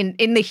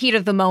 in the heat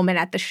of the moment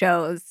at the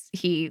shows,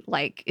 he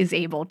is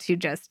able to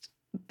just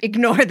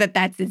ignore that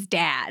that's his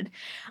dad.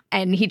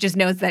 And he just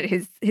knows that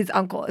his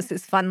uncle is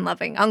his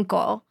fun-loving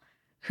uncle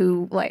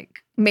who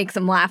makes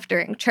him laugh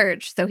during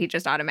church. So he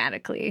just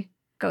automatically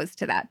goes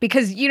to that.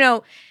 Because,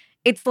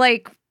 it's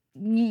like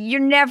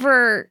you're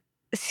never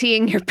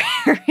seeing your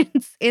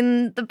parents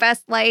in the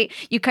best light.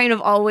 You kind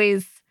of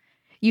always,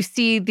 you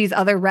see these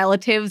other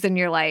relatives and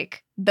you're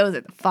like, those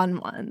are the fun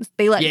ones.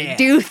 They let me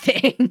do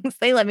things.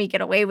 They let me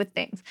get away with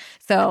things.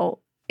 So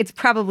it's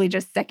probably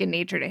just second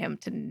nature to him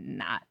to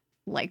not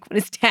like what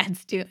his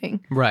dad's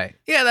doing. Right.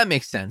 Yeah, that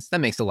makes sense. That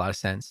makes a lot of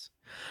sense.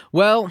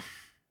 Well,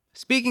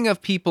 speaking of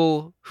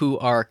people who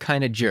are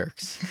kind of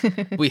jerks,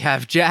 we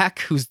have Jack,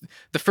 who's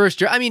the first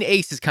jerk. I mean,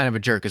 Ace is kind of a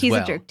jerk as well.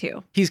 He's a jerk,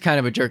 too. He's kind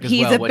of a jerk as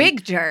well. He's a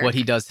big jerk. What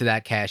he does to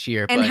that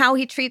cashier. And how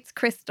he treats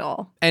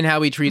Crystal.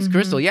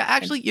 Crystal. Yeah,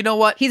 actually, you know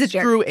what? He's a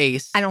jerk. Screw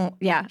Ace.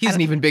 He's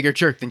an even bigger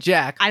jerk than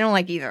Jack. I don't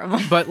like either of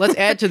them. But let's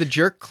add to the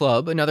jerk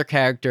club another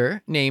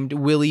character named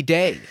Willie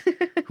Day,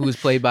 who is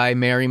played by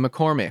Mary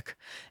McCormick.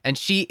 And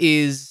she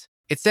is,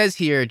 it says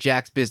here,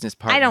 Jack's business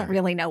partner. I don't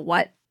really know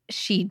what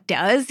she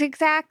does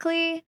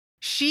exactly.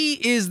 She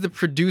is the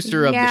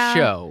producer of the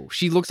show.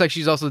 She looks like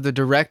she's also the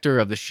director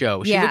of the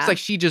show. She looks like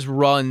she just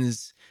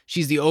runs.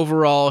 She's the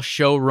overall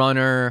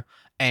showrunner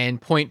and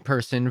point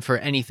person for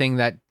anything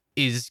that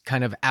is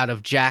kind of out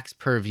of Jack's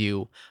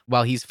purview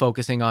while he's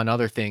focusing on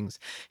other things.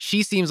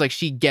 She seems like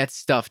she gets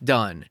stuff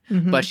done,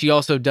 but she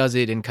also does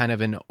it in kind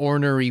of an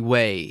ornery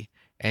way.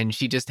 And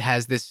she just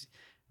has this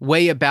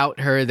way about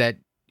her that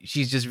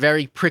she's just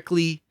very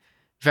prickly,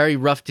 very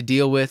rough to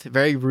deal with,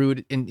 very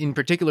rude. In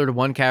particular to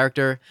one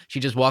character, she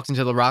just walks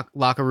into the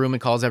locker room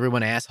and calls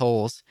everyone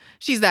assholes.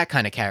 She's that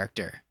kind of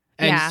character.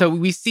 And so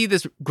we see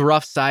this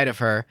gruff side of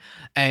her,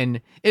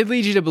 and it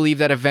leads you to believe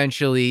that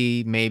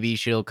eventually maybe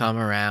she'll come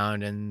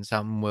around and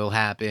something will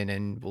happen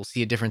and we'll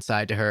see a different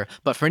side to her.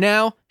 But for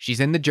now, she's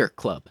in the jerk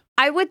club.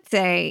 I would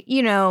say,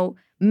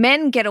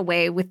 men get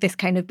away with this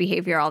kind of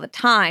behavior all the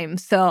time.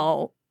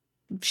 So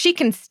she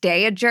can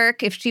stay a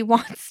jerk if she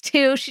wants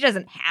to. She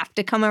doesn't have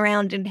to come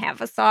around and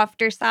have a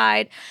softer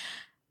side.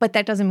 But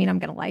that doesn't mean I'm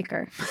going to like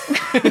her.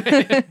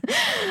 I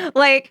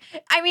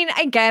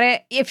get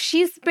it. If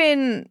she's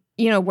been,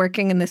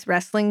 working in this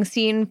wrestling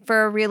scene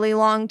for a really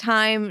long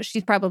time,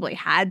 she's probably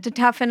had to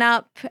toughen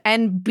up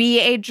and be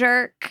a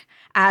jerk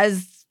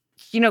as,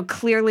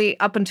 clearly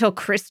up until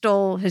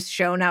Crystal has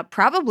shown up,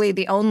 probably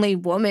the only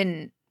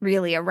woman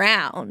really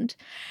around.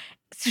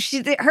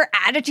 So her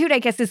attitude, I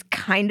guess, is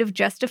kind of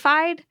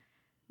justified,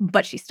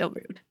 but she's still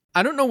rude.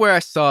 I don't know where I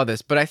saw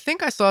this, but I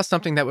think I saw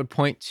something that would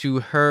point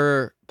to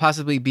her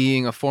possibly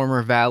being a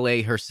former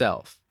valet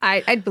herself.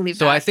 I'd believe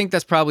so that. I think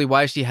that's probably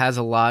why she has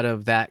a lot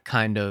of that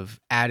kind of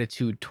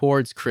attitude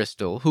towards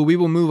Crystal, who we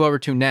will move over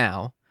to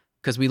now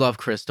because we love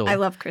Crystal. I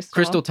love Crystal.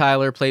 Crystal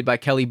Tyler, played by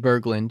Kelly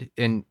Berglund,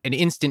 an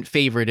instant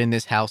favorite in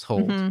this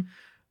household.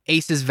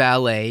 Ace's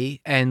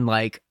valet, and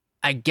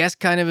I guess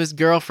kind of his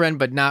girlfriend,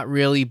 but not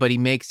really, but he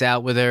makes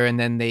out with her and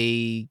then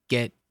they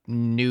get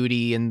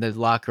nudie in the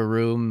locker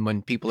room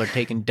when people are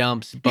taking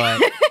dumps,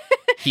 but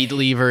he'd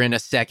leave her in a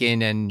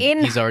second and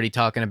he's already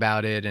talking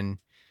about it. And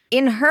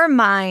in her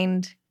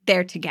mind,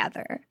 they're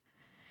together.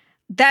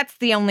 That's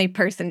the only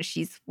person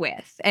she's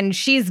with. And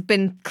she's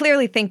been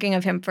clearly thinking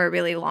of him for a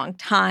really long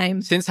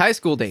time. Since high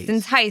school days.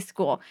 Since high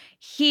school.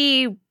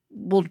 He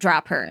will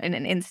drop her in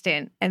an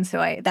instant. And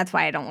so that's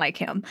why I don't like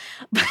him.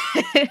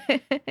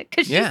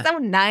 Because she's so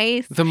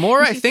nice. The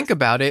more I think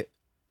about it,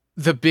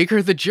 the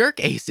bigger the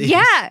jerk Ace is.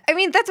 Yeah.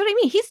 That's what I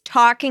mean. He's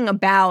talking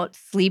about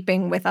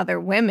sleeping with other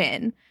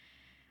women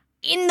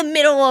in the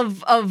middle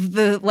of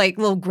the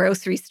little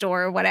grocery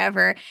store or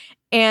whatever.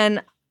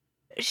 And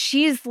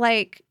she's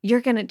like,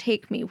 you're going to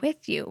take me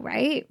with you,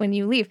 right? When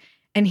you leave.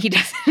 And he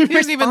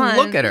doesn't even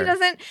look at her. He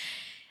doesn't.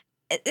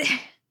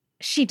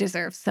 She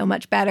deserves so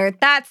much better.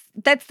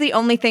 That's the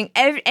only thing.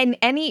 And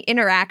any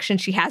interaction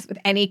she has with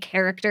any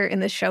character in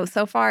the show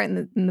so far,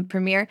 in the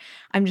premiere,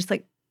 I'm just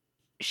like,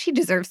 she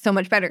deserves so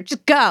much better.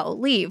 Just go,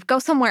 leave, go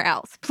somewhere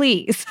else,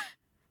 please.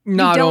 You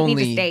don't need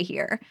to stay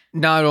here.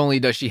 Not only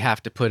does she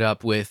have to put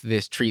up with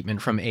this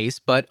treatment from Ace,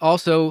 but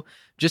also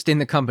just in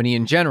the company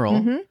in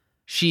general,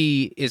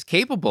 she is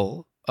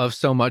capable of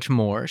so much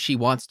more. She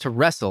wants to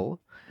wrestle.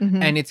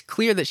 And it's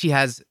clear that she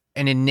has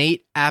an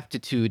innate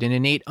aptitude, an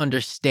innate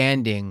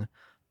understanding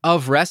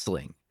of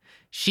wrestling.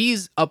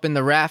 She's up in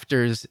the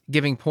rafters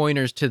giving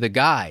pointers to the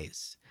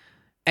guys,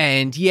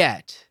 and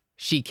yet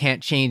she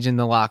can't change in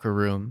the locker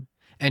room,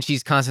 and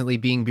she's constantly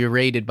being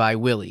berated by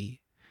Willie.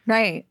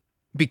 Right.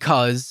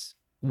 Because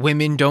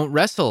women don't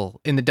wrestle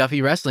in the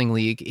Duffy Wrestling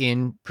League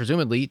in,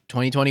 presumably,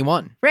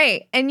 2021.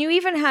 Right. And you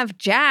even have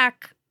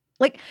Jack.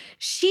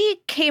 She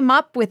came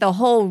up with a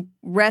whole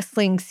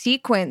wrestling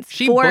sequence.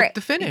 She booked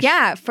the finish.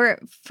 Yeah,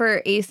 for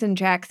Ace and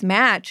Jack's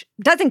match.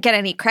 Doesn't get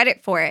any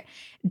credit for it.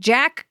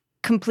 Jack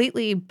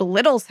completely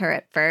belittles her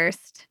at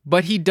first.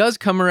 But he does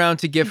come around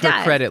to give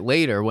her credit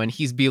later when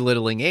he's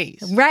belittling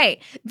Ace.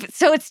 Right.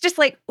 So it's just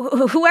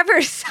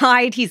whoever's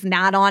side he's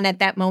not on at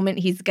that moment,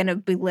 he's going to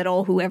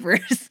belittle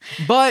whoever's.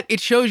 But it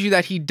shows you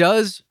that he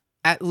does,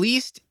 at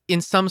least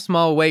in some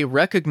small way,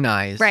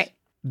 recognize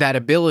that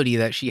ability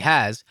that she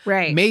has.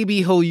 Right. Maybe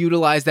he'll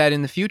utilize that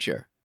in the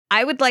future.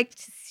 I would like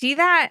to see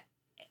that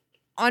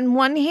on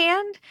one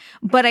hand,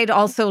 but I'd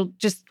also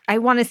I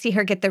want to see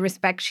her get the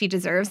respect she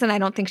deserves, and I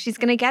don't think she's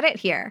going to get it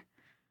here.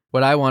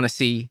 What I want to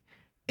see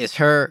is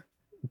her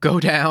go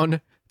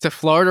down to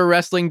Florida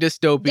Wrestling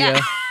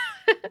Dystopia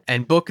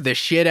and book the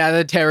shit out of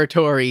the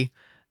territory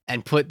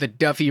and put the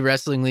Duffy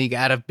Wrestling League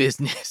out of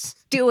business.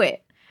 Do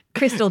it.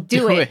 Crystal,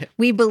 do it.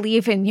 We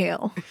believe in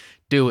you.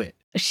 Do it.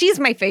 She's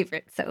my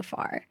favorite so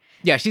far.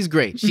 Yeah, she's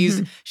great.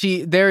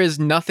 There is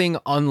nothing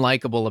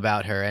unlikable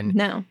about her. And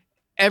no.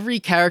 Every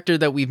character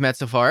that we've met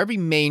so far, every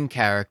main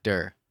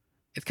character,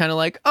 it's kind of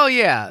like, oh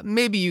yeah,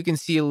 maybe you can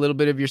see a little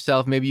bit of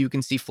yourself. Maybe you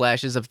can see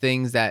flashes of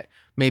things that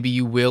maybe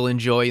you will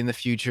enjoy in the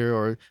future,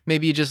 or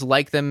maybe you just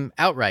like them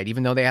outright,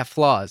 even though they have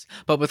flaws.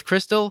 But with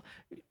Crystal,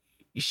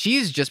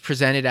 she's just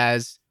presented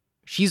as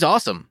she's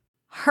awesome.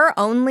 Her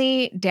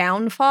only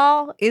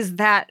downfall is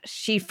that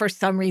she, for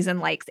some reason,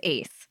 likes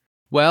Ace.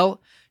 Well,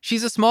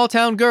 she's a small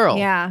town girl.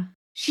 Yeah.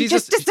 She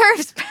just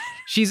deserves better.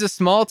 She's a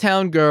small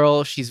town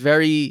girl. She's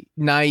very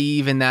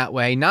naive in that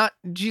way.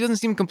 She doesn't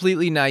seem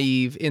completely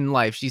naive in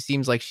life. She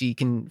seems like she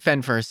can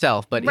fend for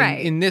herself. But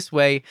in this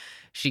way,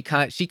 she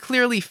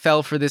clearly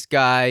fell for this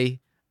guy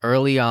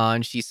early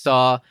on. She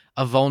saw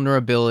a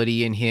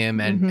vulnerability in him,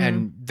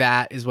 and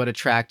that is what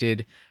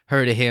attracted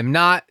her to him.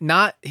 Not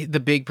the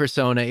big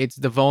persona, it's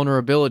the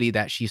vulnerability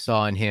that she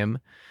saw in him,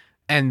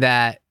 and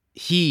that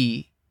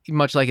he,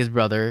 much like his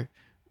brother,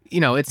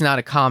 it's not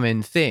a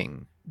common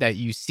thing that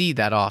you see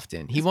that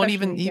often. He won't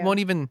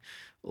even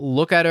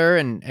look at her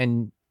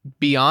and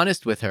be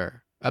honest with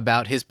her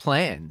about his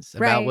plans,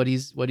 about what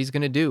he's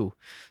going to do.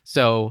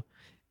 So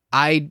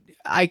I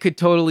could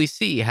totally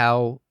see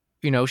how,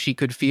 she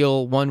could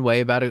feel one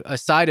way about a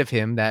side of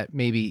him that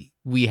maybe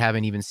we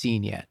haven't even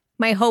seen yet.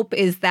 My hope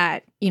is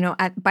that,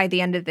 by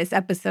the end of this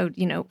episode,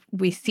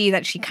 we see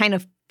that she kind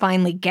of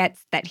finally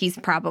gets that he's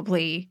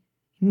probably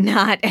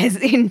not as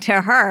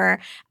into her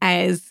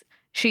as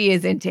she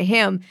is into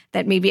him,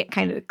 that maybe it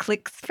kind of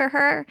clicks for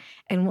her,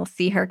 and we'll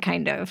see her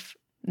kind of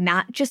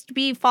not just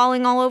be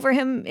falling all over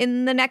him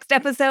in the next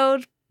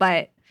episode,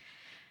 but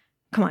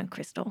come on,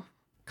 Crystal.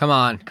 Come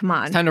on.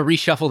 It's time to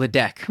reshuffle the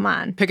deck. Come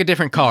on. Pick a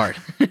different card.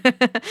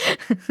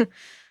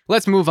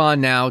 Let's move on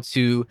now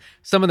to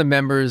some of the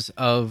members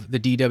of the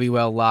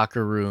DWL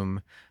locker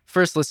room.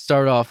 First, let's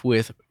start off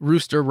with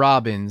Rooster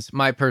Robbins,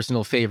 my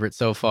personal favorite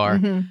so far,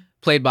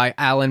 played by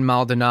Alan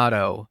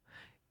Maldonado.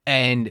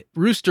 And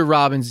Rooster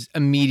Robbins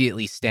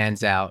immediately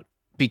stands out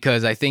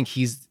because I think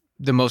he's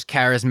the most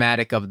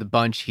charismatic of the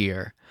bunch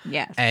here.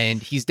 Yes.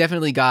 And he's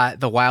definitely got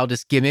the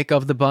wildest gimmick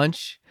of the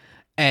bunch.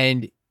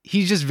 And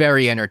he's just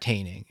very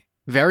entertaining,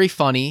 very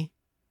funny,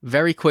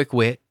 very quick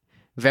wit,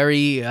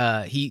 very,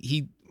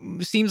 he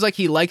seems like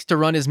he likes to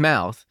run his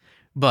mouth,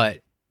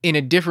 but in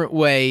a different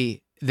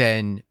way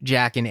than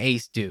Jack and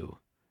Ace do.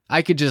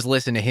 I could just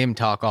listen to him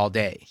talk all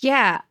day.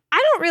 Yeah.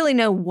 I don't really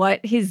know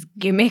what his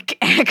gimmick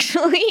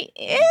actually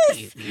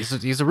is.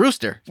 He's a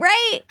rooster.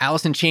 Right.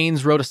 Alice in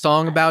Chains wrote a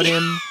song about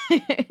him.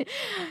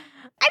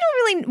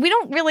 We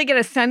don't really get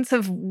a sense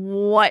of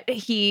what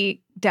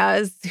he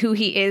does, who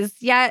he is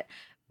yet.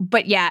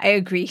 But yeah, I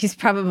agree. He's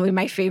probably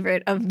my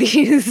favorite of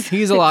these.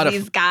 He's a lot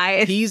these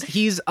guys.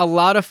 He's a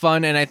lot of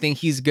fun, and I think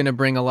he's going to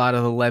bring a lot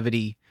of the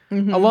levity,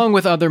 along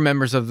with other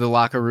members of the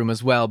locker room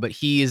as well. But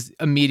he is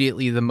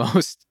immediately the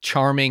most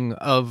charming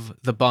of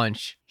the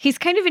bunch. He's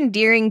kind of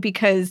endearing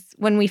because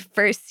when we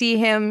first see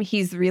him,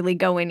 he's really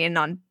going in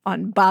on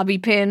Bobby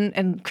Pin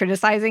and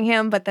criticizing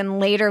him. But then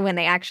later, when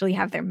they actually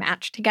have their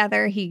match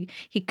together, he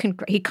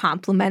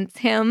compliments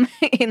him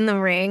in the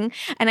ring,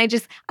 and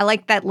I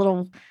like that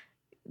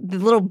the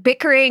little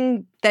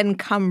bickering, then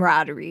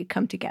camaraderie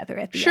come together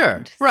at the end.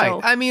 Sure, right.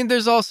 So, I mean,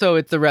 there's also,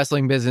 it's the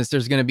wrestling business.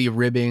 There's going to be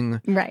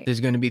ribbing. Right. There's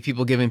going to be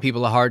people giving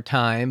people a hard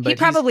time. But he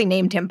probably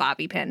named him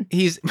Bobby Pin.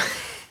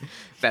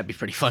 That'd be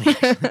pretty funny.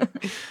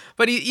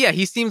 But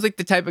he seems like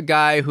the type of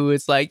guy who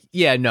it's like,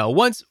 yeah, no,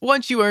 once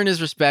you earn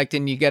his respect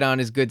and you get on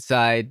his good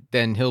side,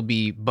 then he'll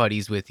be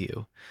buddies with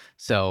you.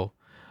 So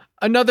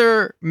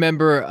another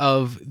member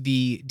of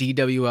the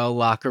DWL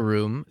locker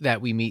room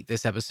that we meet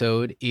this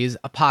episode is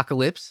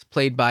Apocalypse,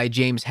 played by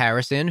James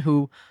Harrison,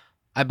 who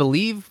I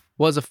believe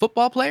was a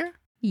football player.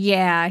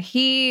 Yeah,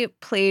 he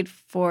played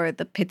for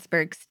the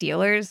Pittsburgh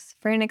Steelers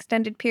for an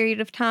extended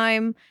period of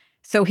time.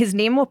 So his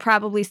name will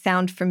probably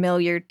sound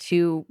familiar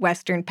to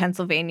Western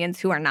Pennsylvanians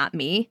who are not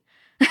me,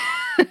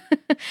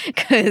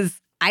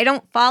 because I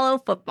don't follow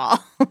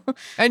football.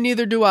 And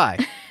neither do I.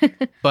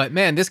 But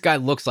man, this guy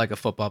looks like a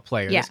football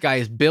player. Yeah. This guy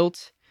is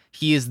built.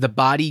 He is the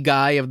body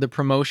guy of the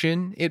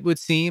promotion, it would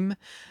seem.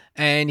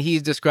 And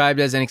he's described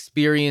as an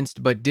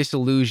experienced but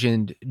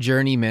disillusioned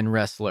journeyman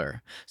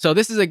wrestler. So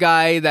this is a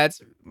guy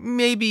that's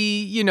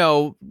maybe,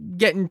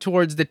 getting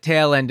towards the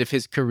tail end of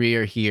his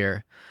career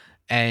here.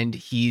 And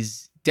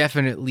he's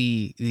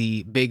definitely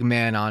the big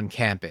man on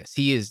campus.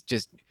 He is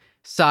just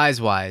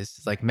size-wise,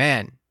 it's like,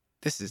 man,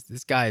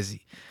 this guy is,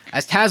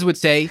 as Taz would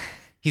say,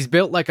 he's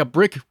built like a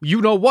brick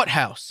you-know-what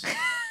house.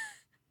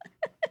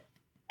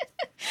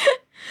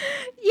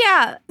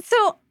 Yeah,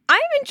 so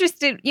I'm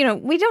interested,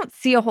 we don't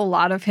see a whole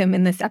lot of him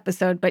in this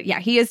episode, but yeah,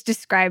 he is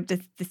described as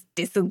this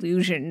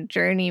disillusioned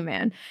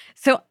journeyman.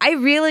 So I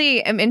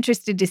really am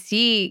interested to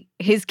see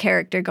his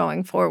character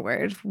going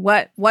forward.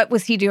 What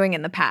was he doing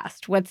in the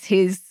past? What's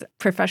his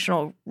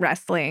professional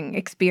wrestling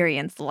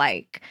experience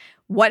like?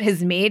 What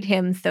has made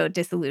him so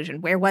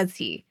disillusioned? Where was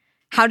he?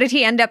 How did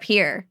he end up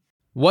here?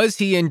 Was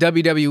he in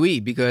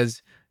WWE?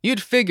 Because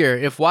you'd figure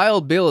if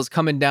Wild Bill is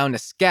coming down to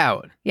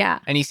scout,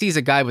 and he sees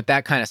a guy with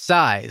that kind of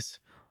size,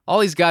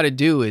 all he's got to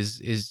do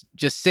is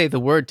just say the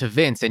word to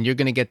Vince, and you're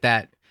going to get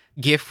that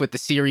gif with the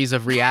series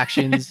of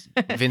reactions,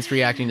 Vince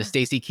reacting to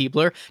Stacy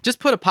Keibler. Just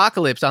put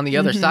Apocalypse on the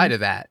other side of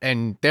that,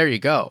 and there you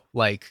go.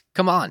 Like,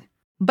 come on.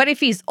 But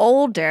if he's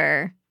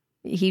older,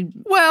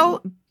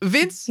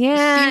 Vince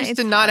seems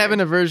to not have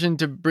an aversion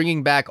to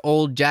bringing back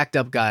old, jacked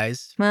up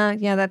guys.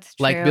 Yeah, that's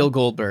true. Like Bill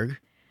Goldberg.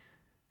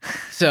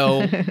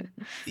 So,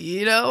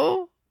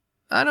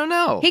 I don't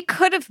know. He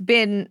could have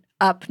been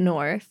up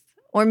north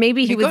Or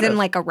maybe he was in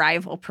like a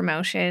rival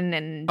promotion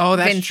and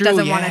Vince true.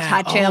 doesn't want to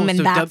touch him, and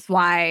so that's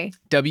why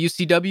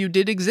WCW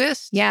did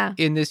exist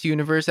in this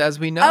universe as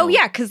we know. Oh,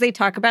 yeah, because they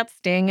talk about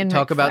Sting and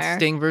talk Ric about Flair.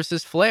 Sting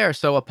versus Flair.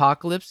 So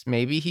Apocalypse,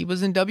 maybe he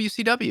was in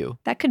WCW.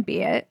 That could be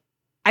it.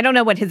 I don't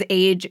know what his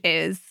age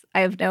is.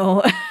 I have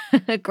no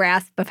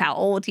grasp of how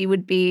old he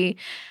would be,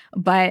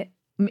 but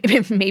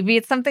maybe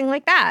it's something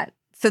like that.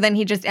 So then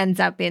he just ends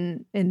up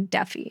in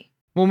Duffy.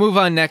 We'll move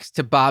on next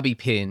to Bobby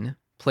Pin,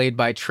 played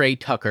by Trey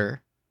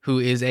Tucker, who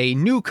is a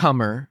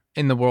newcomer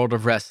in the world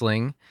of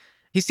wrestling.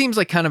 He seems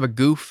like kind of a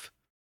goof.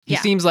 He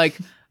seems like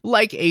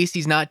Ace,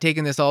 he's not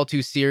taking this all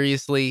too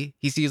seriously.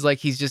 He seems like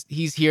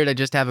he's here to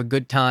just have a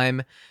good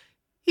time.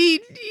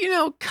 He,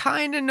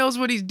 kind of knows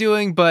what he's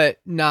doing, but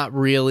not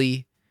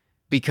really,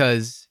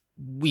 because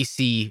we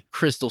see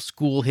Crystal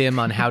school him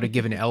on how to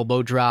give an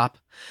elbow drop.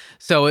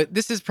 So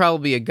this is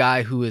probably a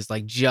guy who is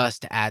like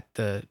just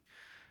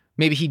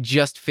maybe he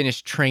just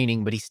finished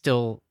training, but he's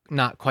still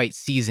not quite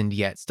seasoned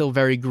yet, still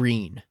very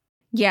green.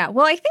 Yeah,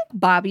 well, I think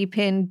Bobby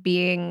Pin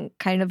being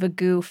kind of a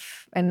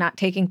goof and not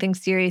taking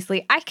things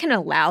seriously, I can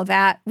allow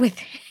that with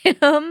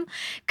him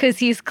because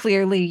he's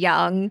clearly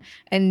young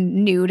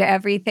and new to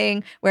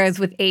everything. Whereas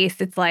with Ace,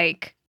 it's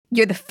like,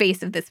 you're the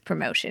face of this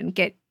promotion.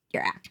 Get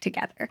your act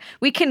together.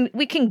 We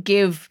can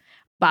give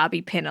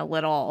Bobby Pin a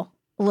little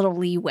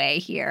leeway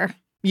here.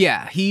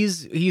 Yeah,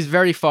 he's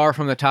very far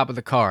from the top of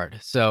the card.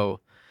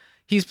 So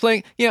he's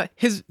playing,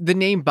 the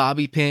name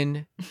Bobby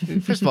Pin,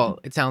 first of all,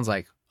 it sounds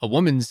like a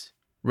woman's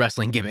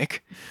wrestling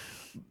gimmick.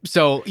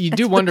 So you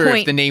do wonder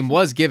if the name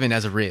was given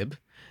as a rib.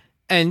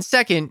 And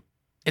second,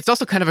 it's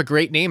also kind of a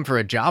great name for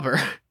a jobber.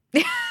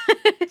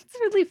 It's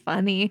really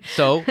funny.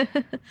 So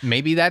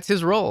maybe that's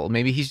his role.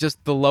 Maybe he's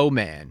just the low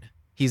man.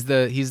 He's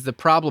the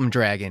problem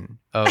dragon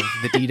of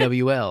the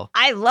DWL.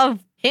 I love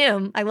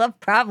him. I love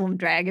Problem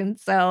Dragon,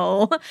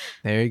 so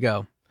there you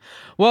go.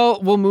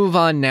 Well, we'll move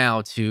on now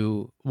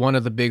to one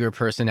of the bigger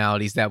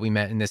personalities that we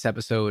met in this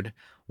episode,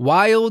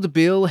 Wild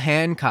Bill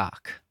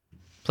Hancock,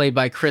 played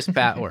by Chris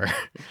Bauer.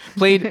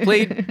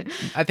 played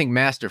I think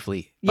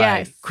masterfully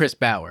by Chris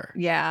Bauer.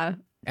 Yeah.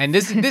 And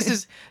this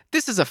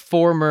is a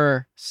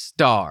former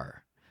star.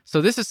 So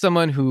this is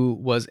someone who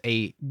was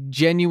a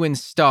genuine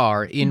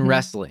star in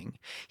wrestling.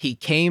 He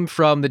came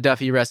from the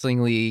Duffy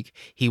Wrestling League.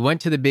 He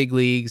went to the big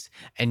leagues,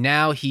 and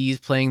now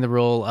he's playing the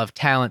role of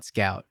talent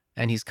scout,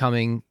 and he's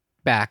coming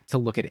back to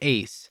look at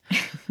Ace.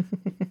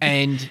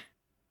 And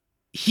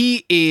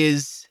he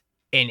is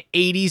an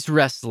 80s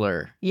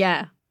wrestler.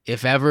 Yeah.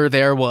 If ever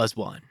there was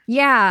one.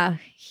 Yeah.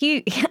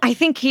 I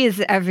think he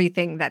is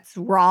everything that's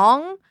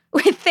wrong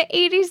with the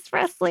 80s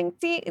wrestling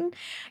scene.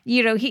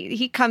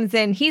 He comes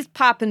in, he's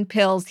popping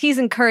pills. He's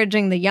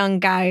encouraging the young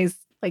guys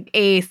like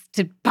Ace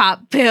to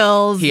pop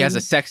pills. He has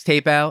a sex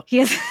tape out.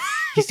 He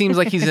seems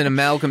like he's an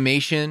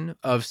amalgamation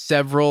of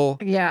several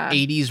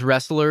 80s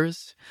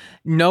wrestlers.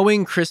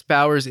 Knowing Chris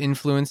Bauer's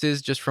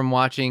influences just from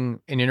watching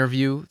an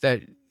interview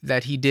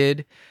that he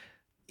did,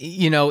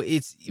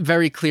 it's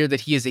very clear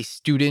that he is a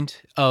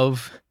student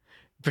of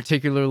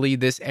particularly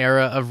this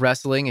era of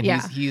wrestling, and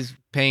he's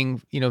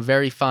paying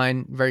very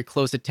fine, very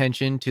close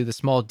attention to the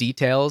small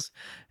details,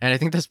 and I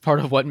think that's part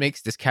of what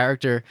makes this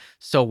character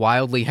so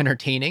wildly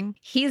entertaining.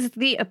 He's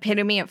the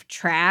epitome of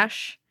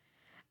trash,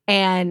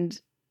 and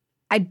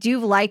I do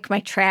like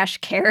my trash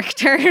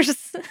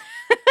characters.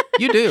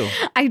 You do.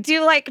 I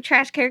do like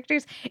trash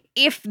characters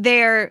if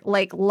they're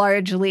like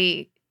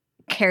largely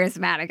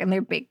charismatic and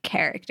they're big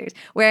characters.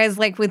 Whereas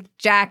like with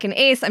Jack and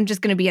Ace, I'm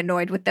just going to be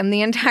annoyed with them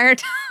the entire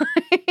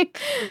time.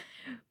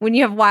 When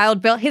you have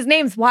Wild Bill, his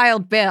name's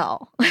Wild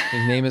Bill.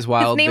 His name is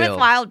Wild Bill. His name is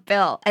Wild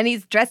Bill, and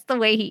he's dressed the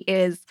way he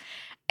is.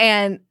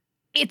 And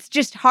it's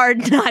just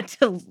hard not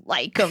to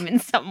like him in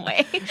some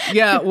way.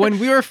 Yeah, when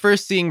we were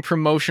first seeing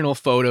promotional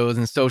photos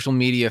and social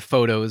media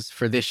photos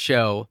for this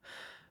show,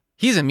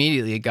 he's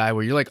immediately a guy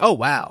where you're like, oh,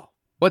 wow,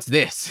 what's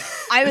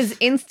this? I was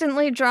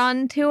instantly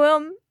drawn to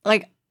him.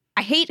 Like,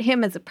 I hate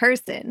him as a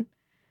person,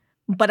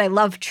 but I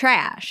love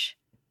trash.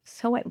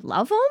 So I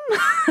love him?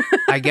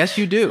 I guess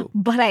you do.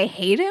 But I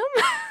hate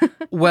him?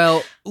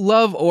 Well,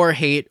 love or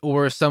hate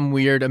or some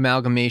weird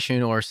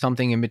amalgamation or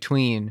something in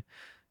between,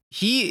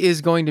 he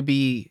is going to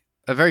be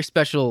a very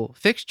special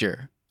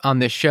fixture on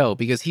this show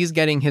because he's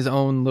getting his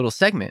own little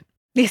segment.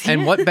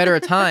 And what better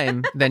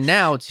time than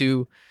now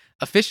to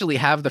officially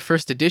have the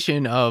first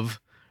edition of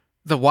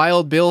the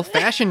Wild Bill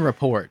Fashion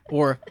Report,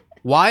 or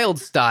Wild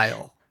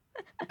Style,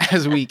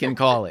 as we can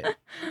call it.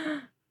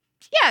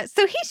 Yeah,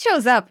 so he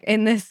shows up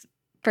in this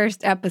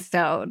first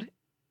episode.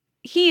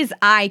 He's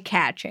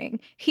eye-catching.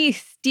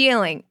 He's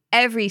stealing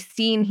every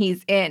scene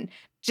he's in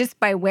just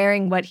by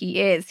wearing what he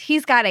is.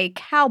 He's got a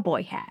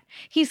cowboy hat.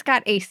 He's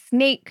got a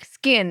snake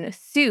skin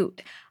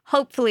suit.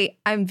 Hopefully,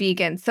 I'm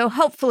vegan, so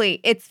hopefully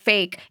it's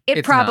fake.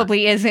 It's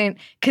probably not. Isn't,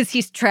 because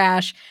he's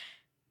trash.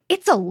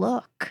 It's a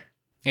look.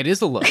 It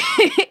is a look.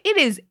 It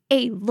is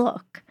a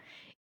look.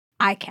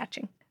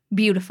 Eye-catching.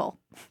 Beautiful.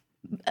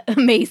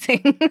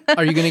 Amazing.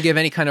 Are you going to give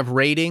any kind of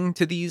rating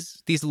to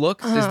these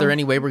looks? Is there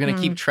any way we're going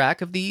to keep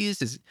track of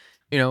these?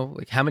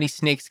 like how many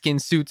snakeskin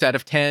suits out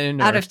of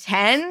 10? Out of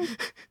 10?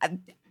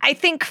 I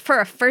think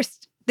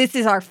this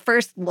is our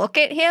first look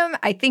at him.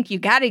 I think you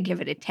got to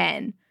give it a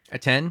 10. A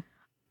 10?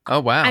 Oh,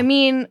 wow. I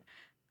mean,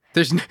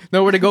 there's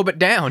nowhere to go but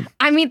down.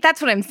 I mean,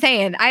 that's what I'm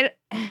saying.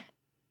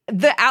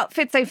 The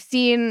outfits I've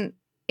seen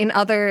in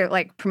other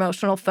like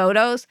promotional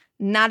photos,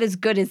 not as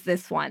good as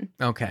this one.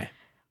 Okay.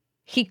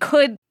 He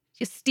could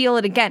just steal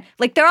it again.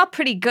 Like, they're all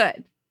pretty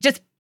good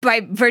just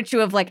by virtue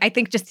of like, I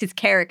think just his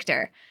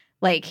character.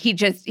 Like,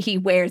 he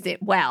wears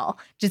it well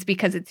just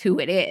because it's who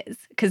it is.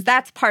 Because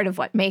that's part of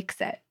what makes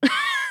it.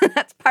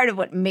 That's part of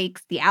what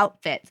makes the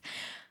outfits.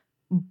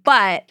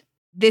 But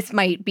this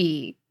might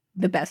be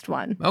the best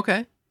one.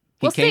 Okay.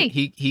 We'll see.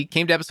 He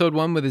came to episode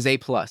 1 with his A+.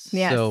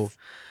 Yes. So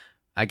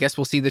I guess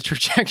we'll see the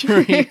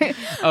trajectory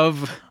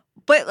of...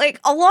 But like,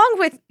 along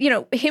with,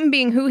 him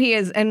being who he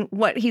is and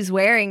what he's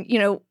wearing,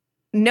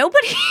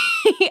 nobody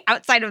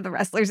outside of the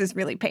wrestlers is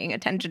really paying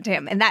attention to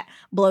him. And that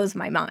blows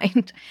my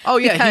mind. Oh,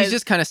 yeah. He's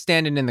just kind of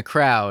standing in the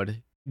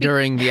crowd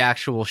during the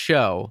actual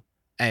show.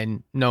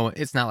 And no,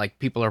 it's not like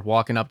people are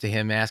walking up to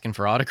him asking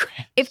for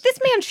autographs. If this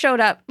man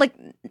showed up, like,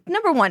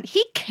 number one,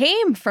 he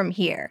came from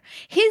here.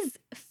 His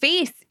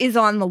face is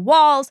on the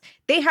walls.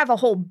 They have a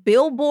whole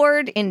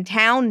billboard in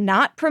town,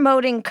 not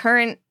promoting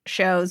current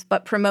shows,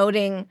 but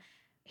promoting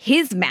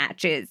his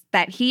matches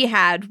that he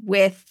had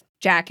with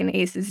Jack and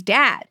Ace's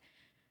dad.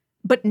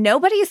 But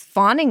nobody's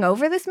fawning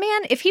over this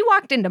man. If he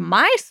walked into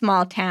my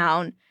small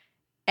town,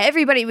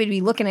 everybody would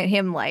be looking at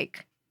him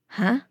like,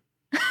 huh?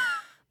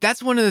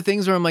 That's one of the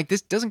things where I'm like,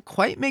 this doesn't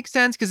quite make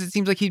sense because it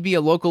seems like he'd be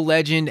a local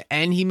legend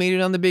and he made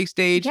it on the big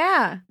stage.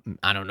 Yeah.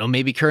 I don't know.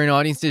 Maybe current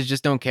audiences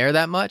just don't care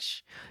that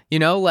much.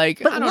 But I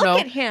don't know.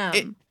 Look at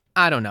him.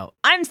 I don't know.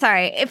 I'm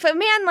sorry. If a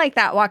man like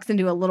that walks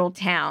into a little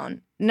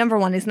town, number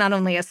one, is not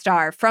only a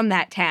star from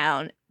that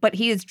town, but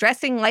he is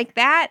dressing like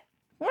that,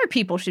 more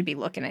people should be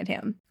looking at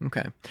him.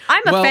 Okay.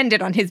 I'm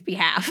offended on his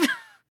behalf.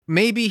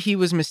 Maybe he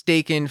was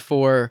mistaken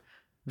for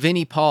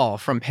Vinnie Paul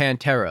from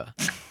Pantera,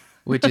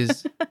 which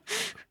is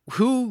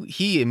who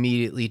he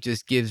immediately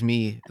just gives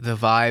me the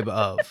vibe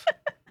of.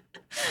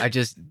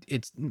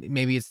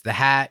 Maybe it's the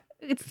hat.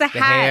 It's the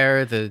hat.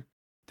 Hair, the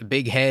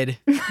big head,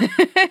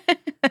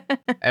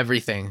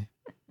 everything.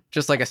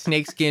 Just like a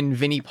snakeskin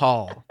Vinnie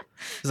Paul.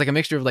 It's like a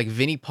mixture of like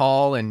Vinnie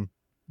Paul and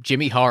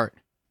Jimmy Hart.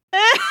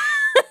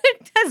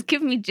 It does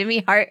give me Jimmy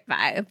Hart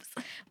vibes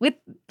with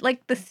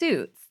like the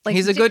suits. Like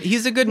he's a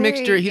good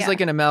mixture. He's like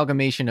an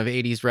amalgamation of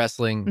 80s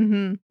wrestling.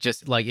 Mm-hmm.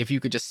 Just like if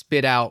you could just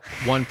spit out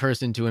one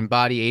person to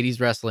embody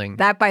 80s wrestling.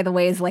 That, by the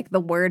way, is like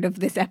the word of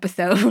this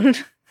episode.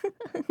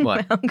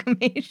 What?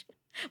 Amalgamation.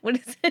 What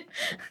is it?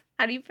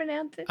 How do you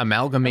pronounce it?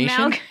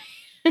 Amalgamation?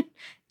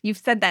 You've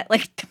said that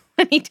like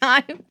 20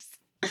 times.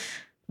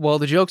 Well,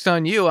 the joke's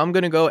on you. I'm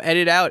going to go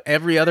edit out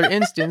every other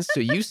instance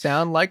so you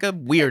sound like a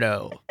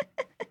weirdo.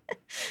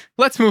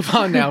 Let's move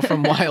on now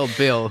from Wild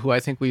Bill, who I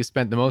think we've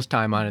spent the most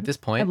time on at this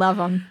point. I love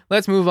him.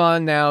 Let's move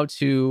on now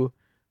to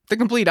the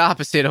complete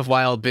opposite of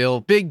Wild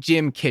Bill, Big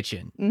Jim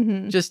Kitchen.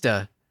 Mm-hmm. Just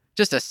a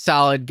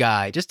solid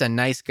guy, just a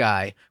nice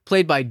guy,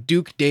 played by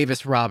Duke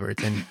Davis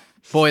Roberts. And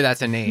boy,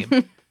 that's a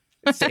name.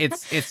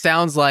 It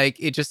sounds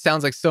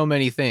like so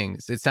many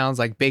things. It sounds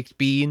like baked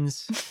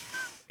beans.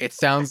 It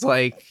sounds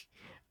like,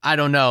 I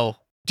don't know,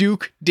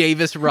 Duke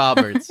Davis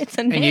Roberts. It's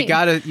a name.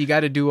 And you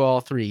gotta do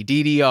all three.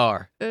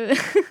 DDR.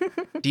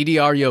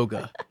 DDR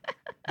yoga.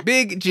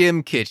 Big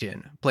Jim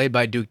Kitchen, played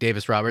by Duke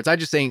Davis Roberts. I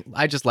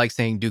just like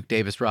saying Duke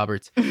Davis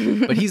Roberts.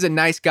 But he's a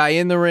nice guy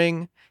in the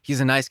ring.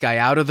 He's a nice guy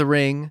out of the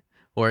ring,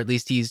 or at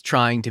least he's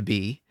trying to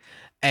be.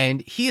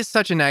 And he is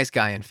such a nice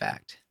guy, in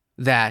fact,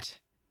 that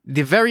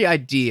the very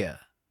idea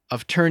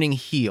of turning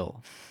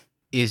heel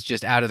is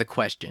just out of the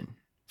question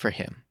for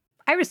him.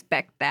 I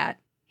respect that.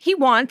 He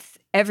wants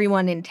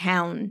everyone in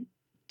town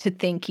to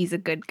think he's a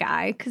good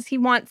guy because he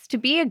wants to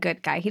be a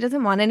good guy. He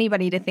doesn't want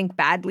anybody to think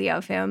badly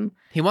of him.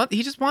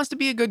 He just wants to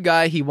be a good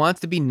guy. He wants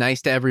to be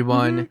nice to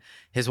everyone. Mm-hmm.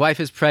 His wife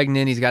is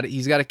pregnant. He's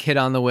got a kid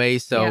on the way.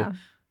 So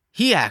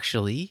he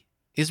actually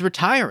is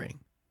retiring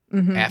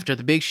after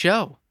the big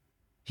show.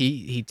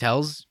 He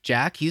tells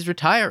Jack he's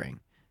retiring.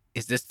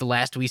 Is this the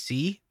last we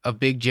see of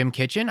Big Jim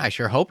Kitchen? I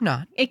sure hope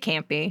not. It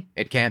can't be.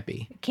 It can't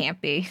be. It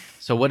can't be.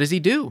 So what does he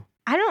do?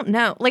 I don't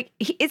know. Like,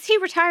 is he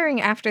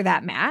retiring after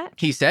that match?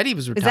 He said he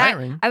was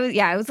retiring.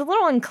 I was a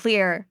little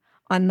unclear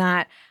on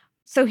that.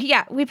 So,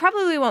 we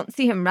probably won't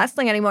see him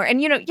wrestling anymore.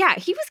 And, he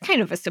was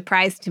kind of a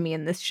surprise to me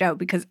in this show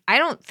because I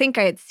don't think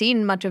I had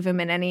seen much of him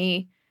in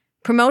any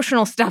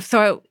promotional stuff.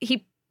 So,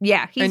 he's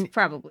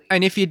probably.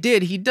 And if you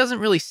did, he doesn't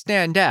really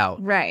stand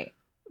out. Right.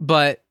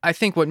 But I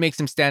think what makes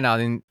him stand out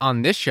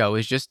on this show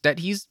is just that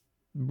he's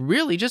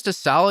really just a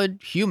solid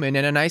human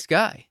and a nice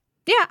guy.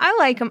 Yeah, I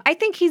like him. I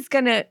think he's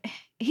gonna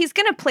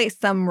play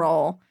some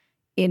role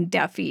in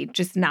Duffy,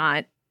 just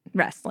not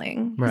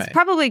wrestling. Right. He's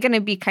probably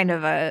gonna be kind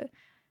of a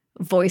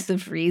voice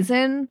of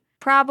reason,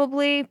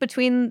 probably,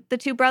 between the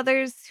two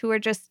brothers who are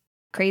just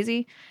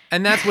crazy.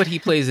 And that's what he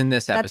plays in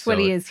this episode. That's what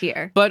he is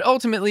here. But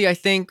ultimately, I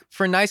think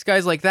for nice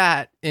guys like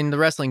that in the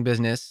wrestling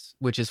business,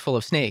 which is full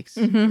of snakes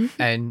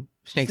and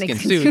snakeskin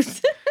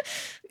suits,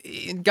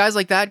 guys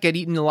like that get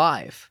eaten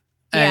alive.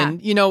 Yeah.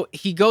 And,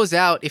 he goes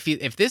out,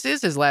 if this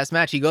is his last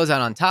match, he goes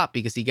out on top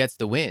because he gets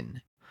the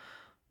win.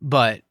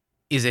 But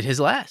is it his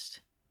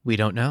last? We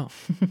don't know.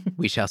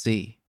 We shall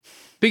see.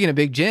 Speaking of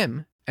Big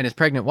Jim and his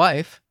pregnant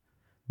wife,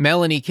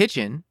 Melanie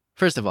Kitchen,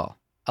 first of all,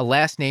 a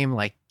last name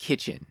like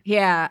Kitchen.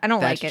 Yeah, I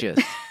don't like it.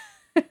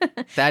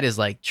 That is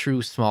like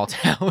true small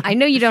town. I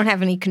know you don't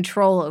have any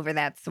control over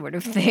that sort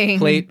of thing.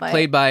 Played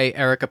by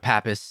Erica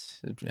Pappas.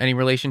 Any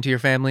relation to your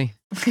family?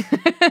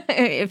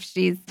 If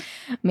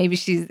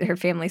her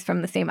family's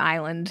from the same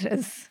island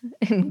as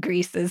in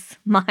Greece as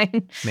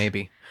mine.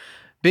 Maybe.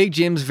 Big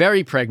Jim's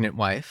very pregnant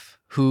wife,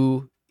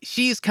 who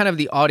she's kind of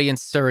the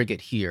audience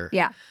surrogate here.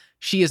 Yeah.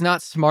 She is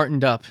not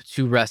smartened up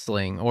to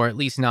wrestling, or at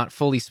least not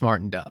fully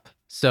smartened up.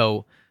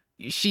 So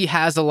she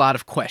has a lot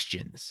of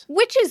questions.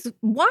 Which is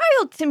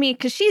wild to me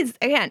because she's,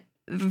 again,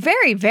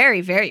 very, very,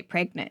 very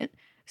pregnant.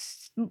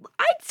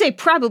 I'd say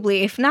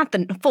probably, if not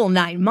the full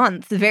 9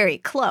 months, very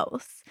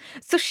close.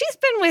 So she's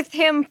been with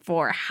him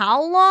for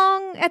how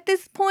long at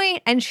this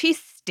point? And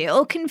she's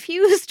still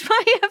confused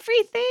by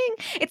everything?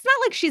 It's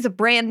not like she's a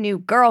brand new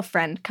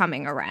girlfriend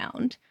coming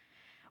around.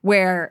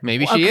 Where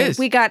maybe she is.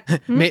 We got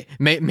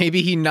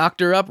maybe he knocked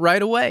her up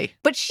right away.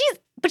 But she's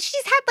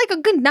had like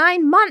a good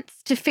 9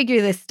 months to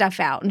figure this stuff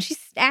out, and she's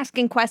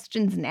asking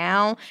questions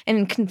now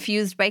and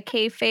confused by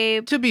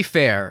kayfabe. To be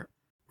fair,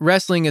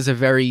 wrestling is a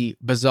very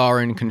bizarre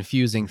and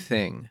confusing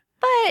thing.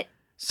 But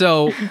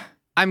so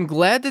I'm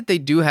glad that they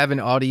do have an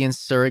audience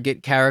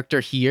surrogate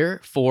character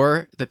here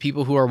for the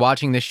people who are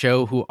watching the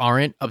show who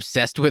aren't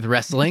obsessed with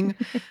wrestling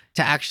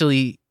to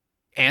actually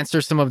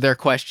answer some of their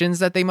questions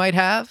that they might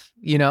have,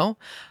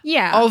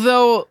 Yeah.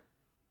 Although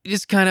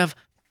just kind of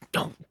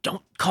don't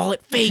call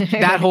it fake.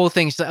 That whole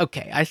thing's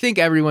okay. I think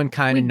everyone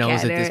kind of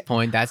knows at this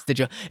point that's the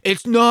joke.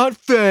 It's not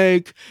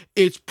fake.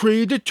 It's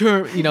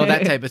predetermined,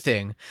 that type of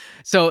thing.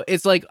 So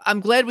it's like, I'm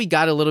glad we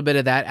got a little bit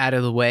of that out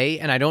of the way.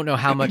 And I don't know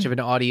how much of an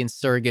audience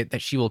surrogate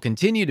that she will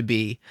continue to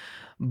be.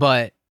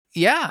 But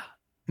yeah,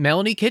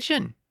 Melanie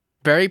Kitchen.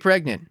 Very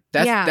pregnant.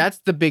 That's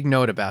the big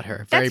note about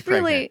her. Very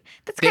pregnant.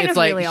 That's kind of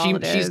really all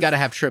it is. She's got to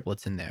have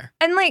triplets in there.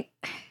 And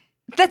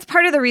that's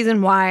part of the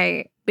reason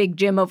why Big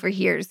Jim over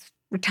here is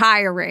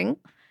retiring.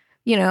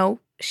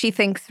 She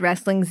thinks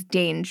wrestling's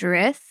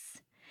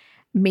dangerous.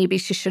 Maybe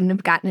she shouldn't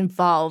have gotten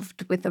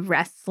involved with a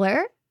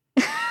wrestler.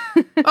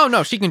 Oh,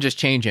 no, she can just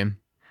change him.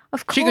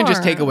 Of course. She can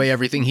just take away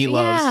everything he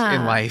loves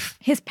in life.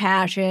 His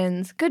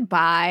passions.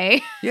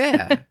 Goodbye.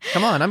 Yeah.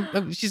 Come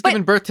on. She's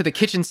giving birth to the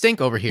kitchen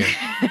sink over here.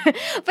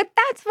 But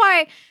that's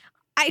why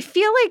I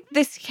feel like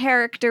this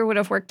character would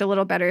have worked a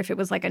little better if it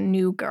was like a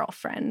new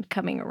girlfriend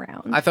coming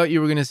around. I thought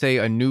you were going to say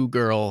a new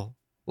girl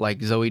like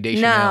Zooey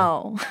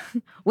Deschanel.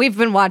 No. We've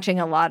been watching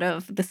a lot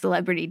of the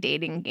Celebrity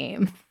Dating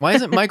Game. Why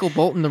isn't Michael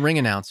Bolton the ring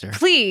announcer?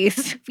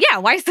 Please. Yeah,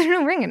 why is there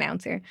no ring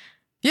announcer?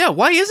 Yeah,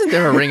 why isn't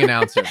there a ring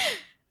announcer?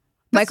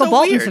 Michael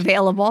Bolton's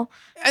available.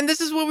 And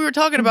this is what we were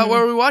talking about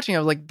while we were watching. I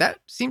was like, that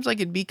seems like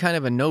it'd be kind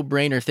of a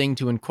no-brainer thing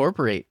to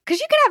incorporate. Because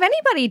you could have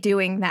anybody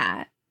doing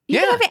that. You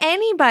could have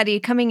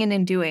anybody coming in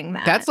and doing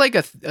that. That's like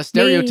a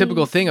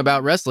stereotypical thing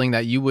about wrestling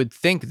that you would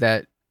think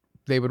that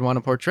they would want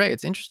to portray.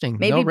 It's interesting.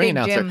 Maybe no ring Big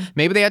announcer. Jim.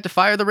 Maybe they had to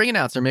fire the ring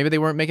announcer. Maybe they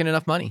weren't making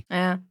enough money.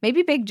 Yeah.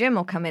 Maybe Big Jim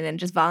will come in and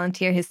just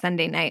volunteer his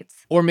Sunday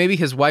nights. Or maybe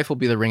his wife will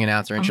be the ring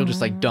announcer and she'll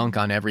just dunk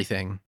on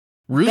everything.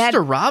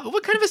 Rooster Rob?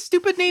 What kind of a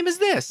stupid name is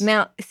this?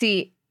 Now,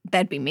 see,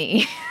 that'd be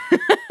me.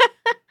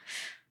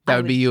 That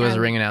would be you as a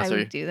ring announcer. I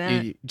would do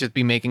that. You'd just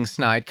be making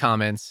snide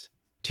comments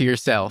to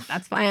yourself.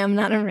 That's why I'm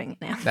not a ring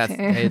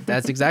announcer.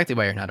 That's exactly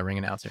why you're not a ring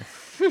announcer.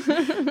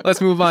 Let's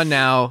move on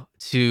now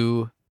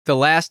to the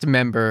last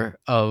member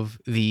of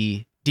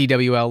the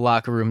DWL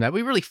locker room that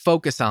we really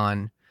focus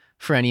on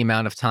for any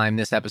amount of time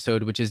this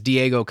episode, which is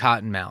Diego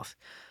Cottonmouth,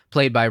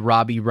 played by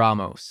Robbie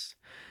Ramos.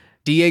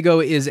 Diego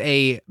is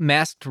a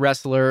masked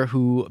wrestler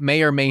who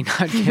may or may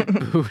not get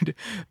booed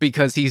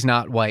because he's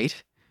not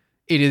white.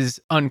 It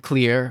is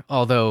unclear,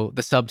 although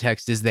the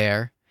subtext is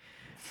there.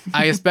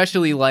 I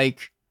especially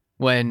like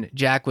when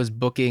Jack was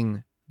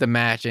booking the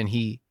match and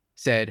he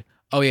said,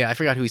 oh yeah, I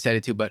forgot who he said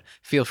it to, but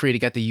feel free to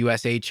get the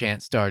USA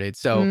chant started.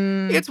 So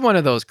it's one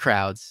of those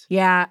crowds.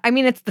 Yeah, I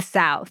mean, it's the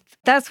South.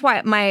 That's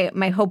why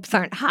my hopes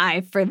aren't high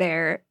for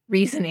their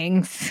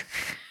reasonings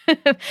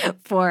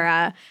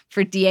for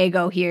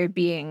Diego here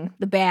being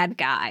the bad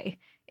guy.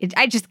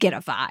 I just get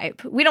a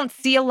vibe. We don't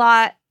see a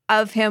lot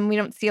of him. We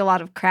don't see a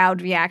lot of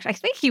crowd reaction. I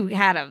think he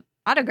had an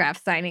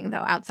autograph signing, though,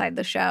 outside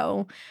the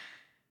show.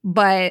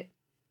 But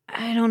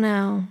I don't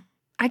know.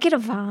 I get a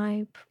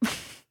vibe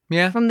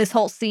from this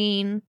whole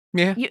scene.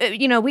 Yeah.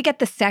 You know, we get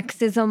the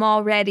sexism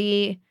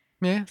already.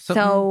 Yeah.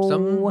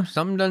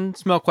 Some doesn't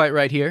smell quite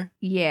right here.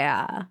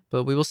 Yeah.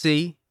 But we will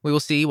see. We will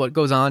see what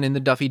goes on in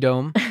the Duffy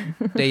Dome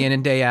day in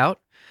and day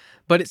out.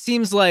 But it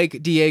seems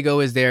like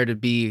Diego is there to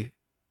be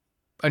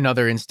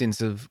another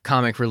instance of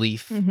comic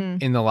relief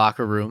in the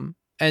locker room.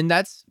 And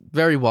that's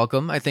very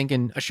welcome, I think,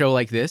 in a show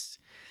like this.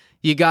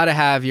 You got to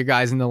have your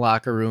guys in the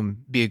locker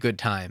room be a good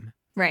time.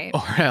 Right.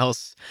 Or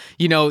else,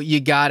 you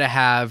got to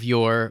have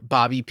your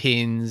Bobby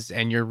Pins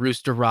and your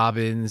Rooster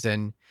Robins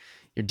and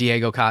your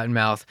Diego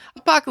Cottonmouth.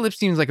 Apocalypse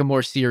seems like a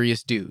more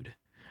serious dude.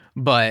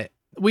 But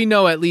we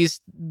know at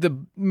least the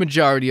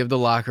majority of the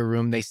locker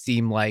room, they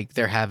seem like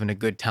they're having a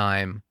good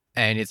time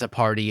and it's a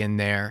party in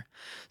there.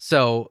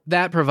 So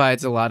that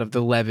provides a lot of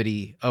the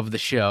levity of the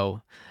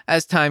show.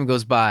 As time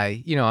goes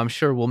by, I'm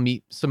sure we'll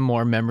meet some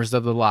more members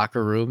of the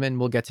locker room and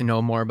we'll get to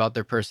know more about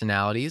their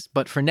personalities.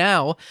 But for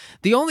now,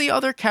 the only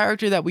other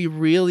character that we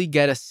really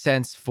get a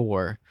sense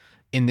for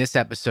in this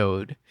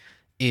episode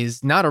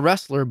is not a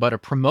wrestler, but a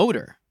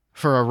promoter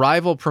for a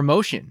rival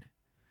promotion.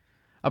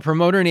 A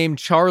promoter named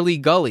Charlie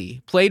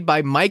Gully, played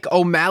by Mike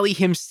O'Malley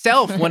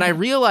himself. When I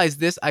realized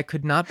this, I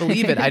could not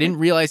believe it. I didn't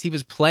realize he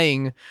was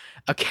playing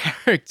a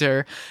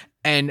character.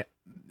 And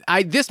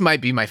this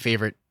might be my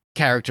favorite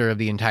character of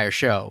the entire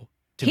show,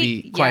 to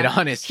be quite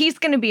honest. He's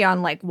going to be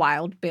on like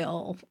Wild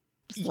Bill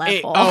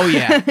level.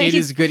 It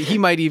is good. He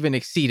might even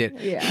exceed it.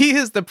 Yeah. He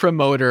is the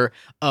promoter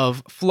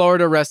of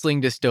Florida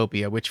Wrestling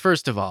Dystopia, which,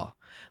 first of all,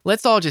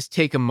 let's all just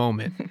take a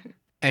moment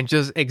and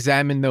just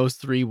examine those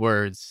 3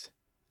 words.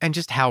 And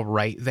just how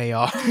right they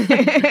are.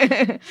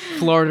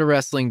 Florida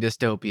Wrestling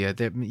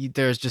Dystopia.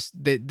 There's just,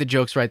 the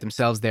jokes write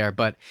themselves there,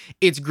 but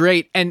it's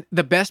great. And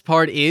the best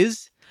part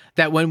is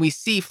that when we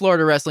see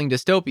Florida Wrestling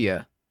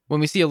Dystopia, when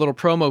we see a little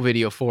promo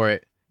video for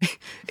it,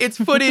 it's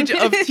footage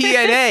of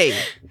TNA.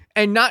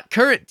 And not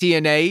current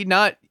TNA,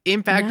 not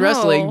Impact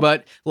Wrestling,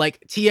 but like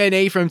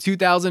TNA from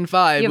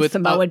 2005 with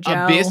Samoa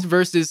Joe. Abyss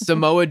versus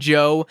Samoa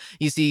Joe.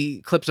 You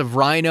see clips of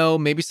Rhino,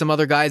 maybe some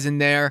other guys in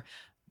there.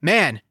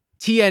 Man,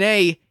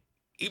 TNA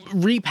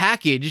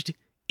repackaged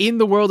in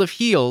the world of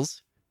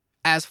heels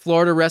as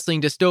Florida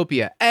Wrestling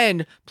Dystopia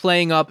and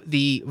playing up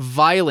the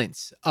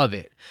violence of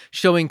it,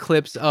 showing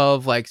clips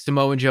of like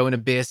Samoa Joe and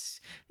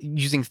Abyss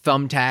using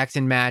thumbtacks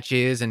in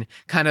matches and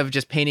kind of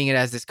just painting it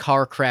as this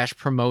car crash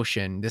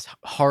promotion, this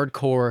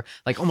hardcore,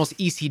 like almost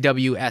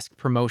ECW-esque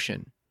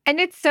promotion. And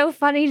it's so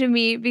funny to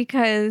me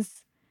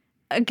because,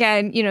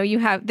 again,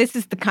 this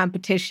is the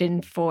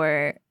competition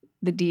for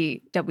the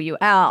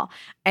DWL,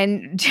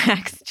 and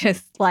Jack's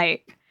just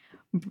like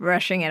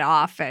brushing it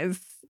off as,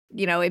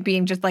 it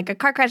being just like a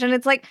car crash. And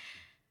it's like,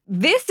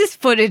 this is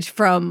footage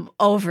from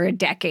over a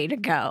decade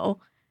ago.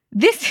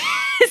 This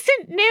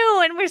isn't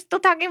new. And we're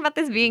still talking about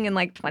this being in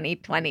like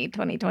 2020,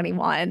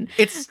 2021.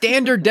 It's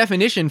standard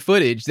definition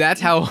footage. That's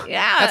how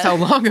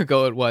long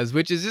ago it was,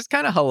 which is just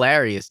kind of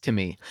hilarious to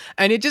me.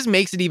 And it just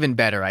makes it even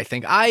better, I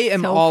think. I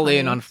am all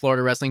in on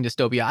Florida Wrestling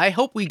Dystopia. I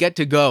hope we get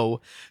to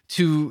go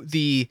to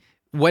the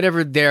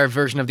whatever their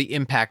version of the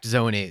Impact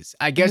Zone is.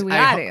 I guess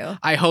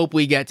I hope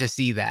we get to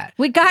see that.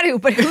 We got to,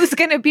 but who's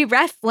going to be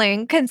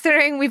wrestling,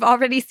 considering we've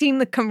already seen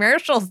the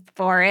commercials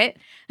for it?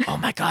 Oh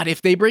my God,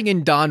 if they bring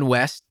in Don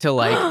West to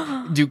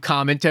like do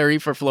commentary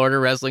for Florida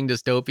Wrestling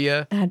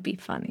Dystopia. That'd be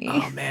funny.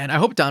 Oh man, I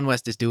hope Don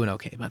West is doing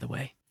okay, by the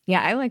way.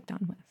 Yeah, I like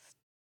Don West.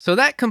 So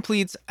that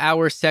completes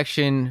our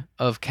section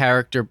of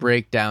character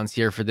breakdowns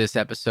here for this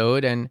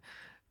episode, and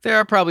there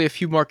are probably a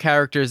few more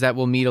characters that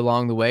we'll meet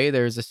along the way.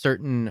 There's a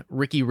certain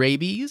Ricky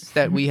Rabies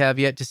that we have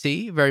yet to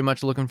see. Very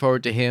much looking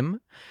forward to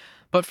him.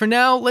 But for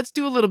now, let's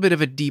do a little bit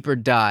of a deeper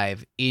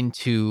dive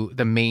into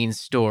the main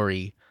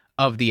story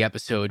of the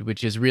episode,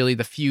 which is really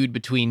the feud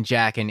between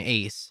Jack and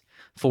Ace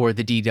for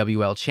the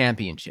DWL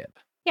Championship.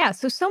 Yeah,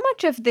 so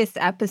much of this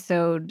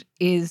episode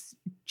is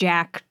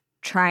Jack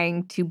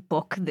trying to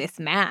book this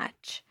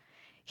match.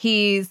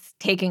 He's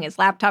taking his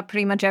laptop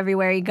pretty much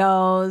everywhere he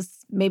goes.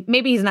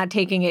 Maybe he's not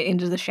taking it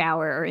into the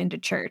shower or into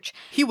church.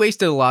 He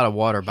wasted a lot of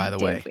water, by the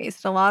way. He did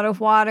waste a lot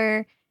of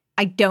water.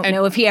 I don't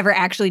know if he ever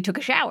actually took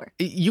a shower.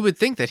 You would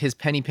think that his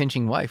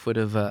penny-pinching wife would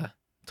have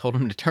told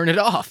him to turn it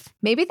off.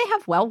 Maybe they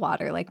have well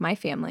water like my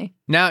family.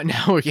 Now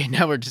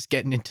we're just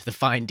getting into the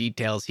fine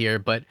details here.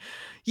 But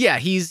yeah,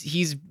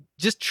 he's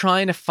just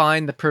trying to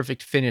find the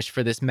perfect finish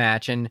for this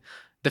match. And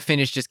the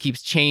finish just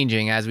keeps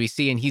changing as we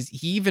see. And he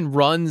even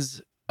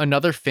runs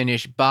another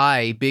finish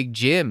by Big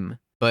Jim.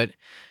 But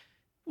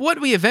what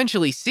we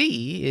eventually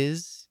see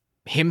is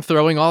him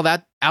throwing all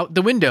that out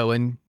the window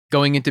and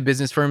going into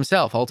business for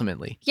himself,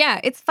 ultimately. Yeah,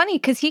 it's funny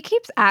because he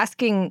keeps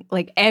asking,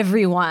 like,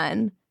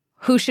 everyone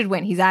who should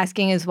win. He's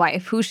asking his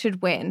wife who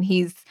should win.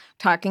 He's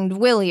talking to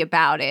Willie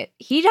about it.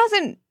 He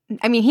doesn't,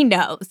 he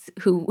knows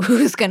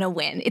who's going to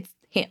win. It's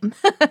him.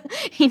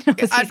 He knows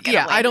he's going to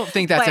win. I don't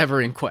think that's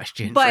ever in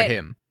question for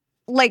him.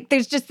 Like,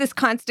 there's just this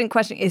constant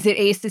question. Is it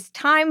Ace's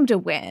time to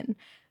win?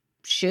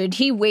 Should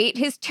he wait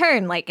his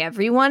turn like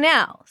everyone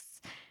else?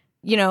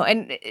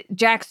 And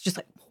Jack's just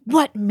like,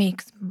 what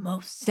makes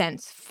most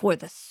sense for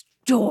the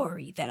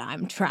story that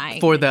I'm trying to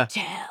tell? For the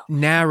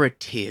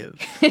narrative.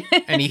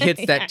 And he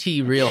hits that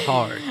T real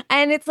hard.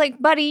 And it's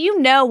like, buddy, you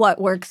know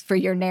what works for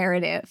your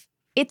narrative.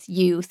 It's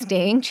you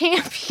staying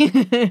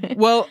champion.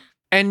 Well,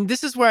 and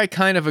this is where I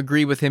kind of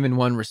agree with him in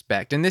one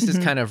respect. And this is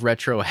kind of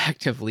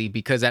retroactively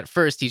because at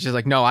first he's just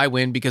like, no, I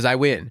win because I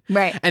win.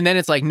 Right. And then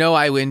it's like, no,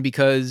 I win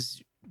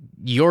because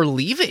you're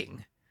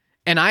leaving.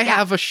 And I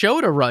have a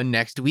show to run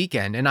next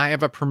weekend, and I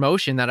have a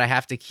promotion that I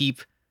have to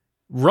keep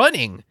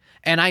running.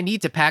 And I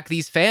need to pack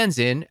these fans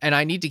in, and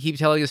I need to keep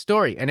telling a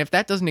story. And if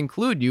that doesn't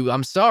include you,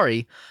 I'm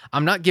sorry.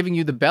 I'm not giving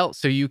you the belt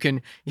so you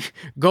can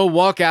go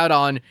walk out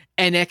on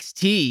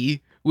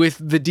NXT with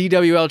the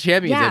DWL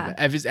championship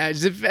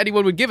as if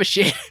anyone would give a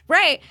shit.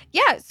 Right.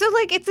 Yeah. So,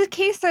 like, it's a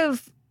case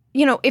of,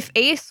 if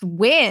Ace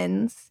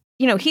wins,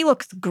 he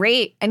looks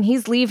great and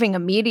he's leaving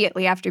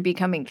immediately after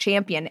becoming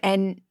champion.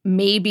 And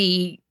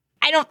maybe,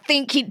 I don't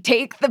think he'd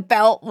take the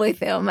belt with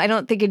him. I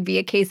don't think it'd be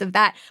a case of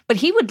that. But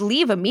he would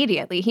leave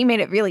immediately. He made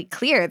it really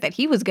clear that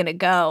he was going to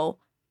go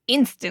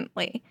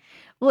instantly.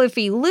 Well, if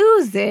he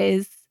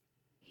loses,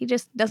 he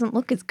just doesn't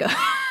look as good.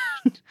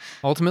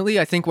 Ultimately,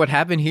 I think what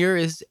happened here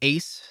is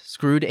Ace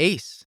screwed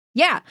Ace.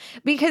 Yeah,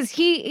 because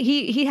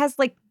he has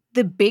like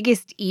the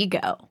biggest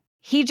ego.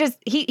 He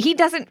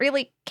doesn't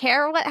really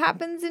care what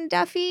happens in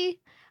Duffy,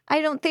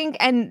 I don't think.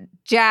 And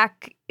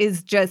Jack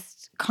is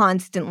just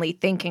constantly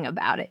thinking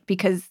about it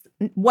because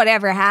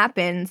whatever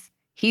happens,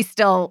 he's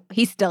still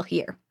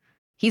here.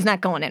 He's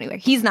not going anywhere.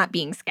 He's not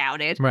being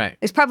scouted. Right.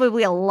 There's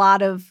probably a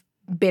lot of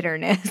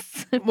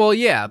bitterness. Well,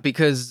 yeah,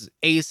 because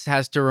Ace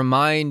has to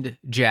remind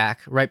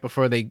Jack right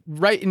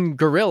in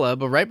Gorilla,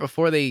 but right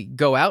before they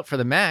go out for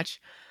the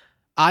match,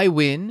 I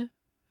win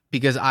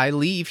because I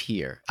leave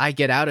here. I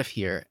get out of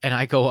here and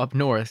I go up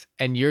north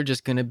and you're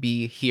just going to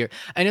be here.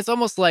 And it's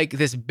almost like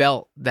this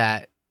belt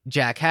that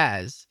Jack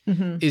has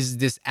is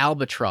this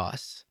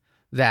albatross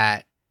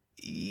that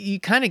you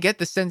kind of get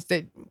the sense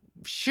that,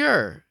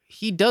 sure,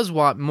 he does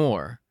want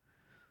more,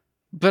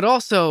 but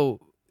also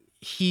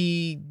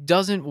he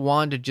doesn't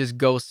want to just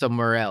go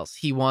somewhere else.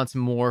 He wants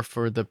more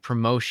for the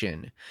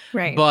promotion.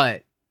 Right.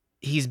 But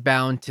he's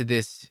bound to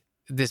this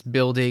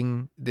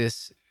building,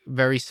 this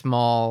very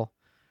small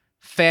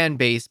fan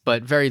base,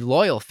 but very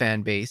loyal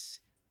fan base,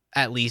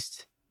 at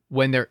least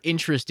when they're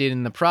interested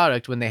in the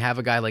product, when they have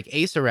a guy like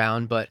Ace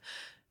around. But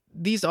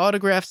these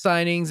autograph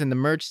signings and the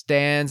merch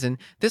stands, and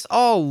this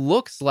all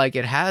looks like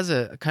it has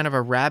a kind of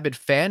a rabid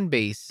fan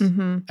base.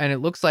 And it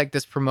looks like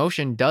this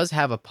promotion does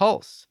have a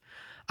pulse.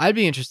 I'd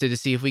be interested to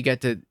see if we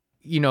get to,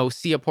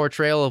 see a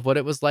portrayal of what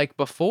it was like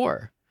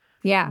before.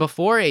 Yeah.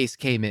 Before Ace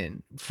came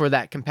in for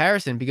that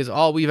comparison, because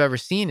all we've ever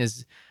seen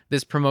is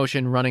this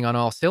promotion running on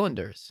all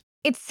cylinders.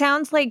 It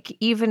sounds like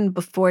even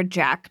before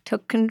Jack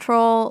took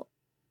control,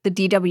 the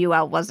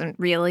DWL wasn't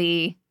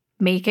really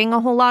making a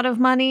whole lot of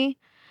money.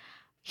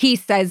 He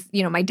says,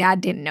 my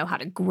dad didn't know how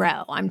to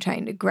grow. I'm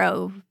trying to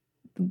grow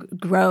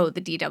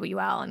the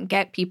DWL and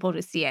get people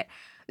to see it.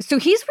 So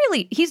he's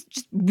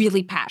just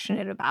really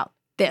passionate about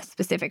this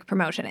specific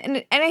promotion.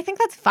 And I think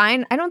that's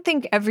fine. I don't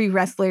think every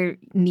wrestler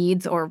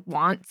needs or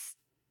wants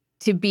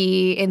to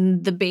be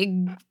in the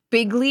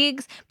big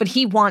leagues, but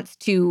he wants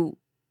to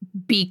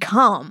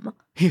become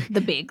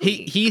the big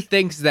league. He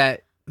thinks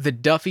that the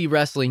Duffy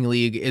Wrestling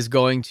League is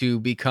going to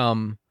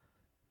become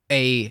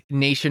a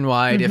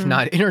nationwide, if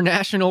not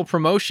international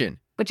promotion.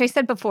 Which I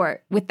said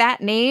before, with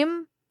that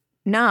name,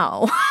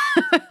 no.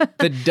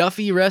 The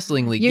Duffy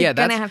Wrestling League. You're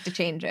going to have to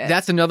change it.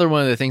 That's another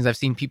one of the things I've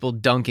seen people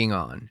dunking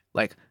on.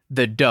 Like,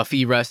 the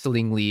Duffy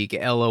Wrestling League,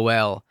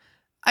 LOL.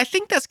 I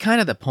think that's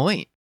kind of the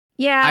point.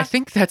 Yeah. I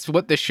think that's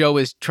what the show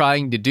is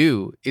trying to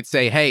do. It's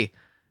say, hey,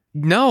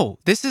 no,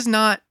 this is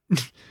not,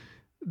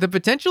 the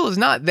potential is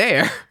not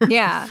there.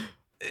 Yeah.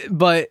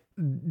 But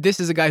this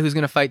is a guy who's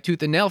going to fight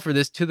tooth and nail for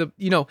this to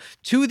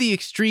the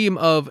extreme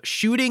of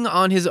shooting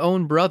on his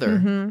own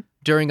brother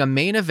during a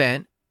main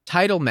event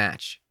title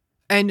match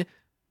and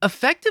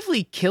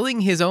effectively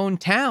killing his own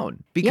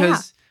town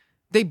because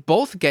they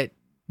both get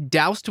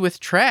doused with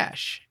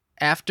trash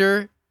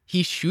after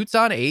he shoots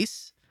on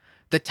Ace.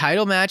 The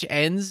title match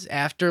ends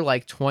after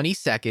like 20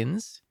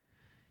 seconds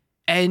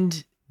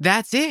and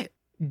that's it.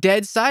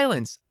 Dead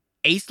silence.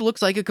 Ace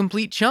looks like a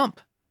complete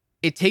chump.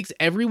 It takes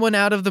everyone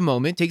out of the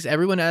moment, takes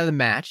everyone out of the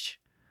match.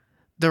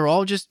 They're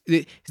all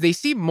they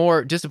seem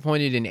more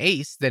disappointed in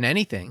Ace than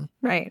anything.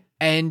 Right.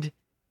 And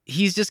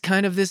he's just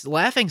kind of this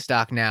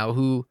laughingstock now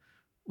who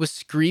was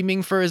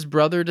screaming for his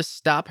brother to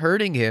stop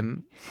hurting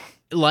him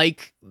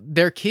like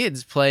they're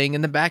kids playing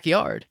in the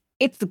backyard.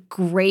 It's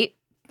great,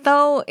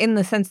 though, in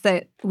the sense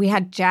that we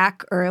had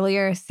Jack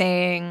earlier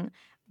saying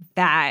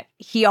that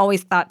he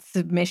always thought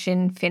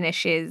submission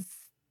finishes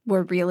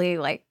were really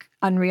like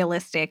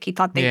unrealistic. He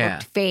thought they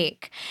looked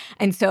fake.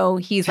 And so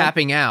he's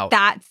tapping out.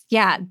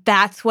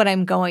 That's what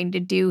I'm going to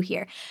do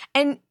here.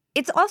 And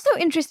it's also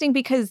interesting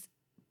because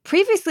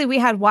previously we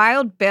had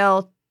Wild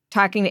Bill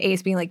talking to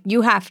Ace being like,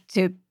 you have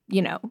to,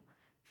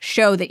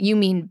 show that you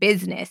mean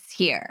business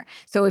here.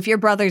 So if your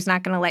brother's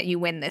not going to let you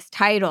win this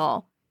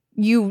title,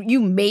 you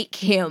make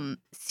him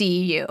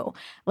see you.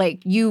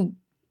 Like, you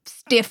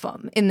stiff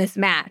him in this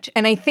match.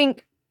 And I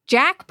think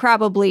Jack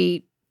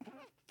probably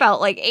felt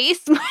like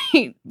Ace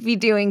might be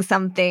doing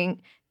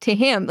something to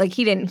him. Like,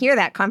 he didn't hear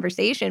that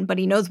conversation, but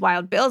he knows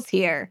Wild Bill's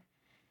here.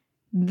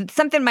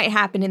 Something might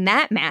happen in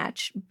that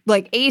match.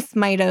 Like, Ace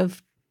might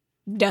have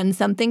done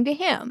something to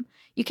him.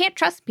 You can't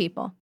trust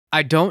people.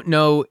 I don't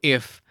know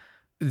if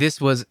this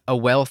was a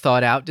well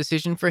thought out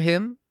decision for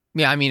him.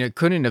 Yeah, I mean, it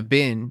couldn't have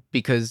been,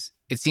 because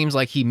it seems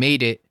like he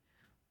made it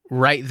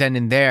right then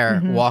and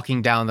there,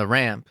 walking down the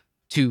ramp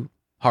to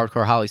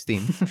Hardcore Holly's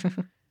theme.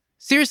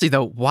 Seriously,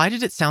 though, why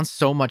did it sound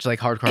so much like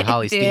Hardcore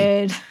Holly's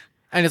theme?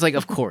 And it's like,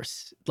 of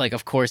course,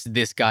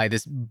 this guy,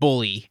 this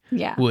bully,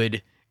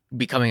 would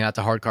be coming out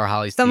to Hardcore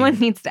Holly's theme. Someone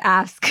needs to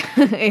ask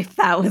if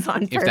that was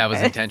on purpose. If that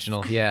was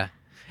intentional, yeah.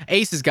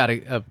 Ace has got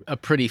a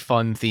pretty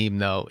fun theme,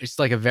 though. It's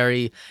like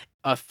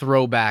a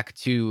throwback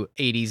to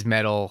 80s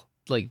metal,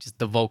 like just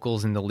the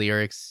vocals and the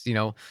lyrics, you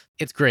know.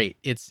 It's great.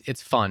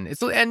 It's fun.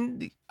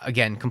 And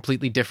again,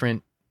 completely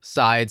different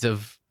sides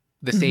of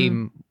the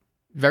same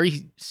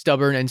very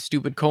stubborn and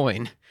stupid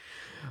coin.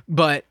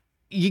 But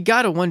you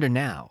got to wonder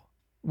now,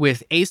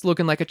 with Ace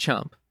looking like a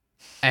chump,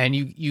 and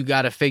you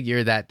got to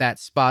figure that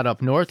spot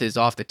up north is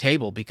off the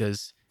table,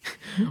 because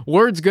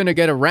word's going to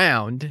get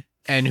around,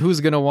 and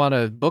who's going to want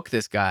to book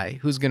this guy?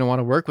 Who's going to want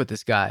to work with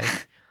this guy?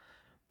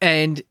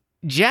 And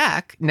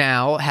Jack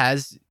now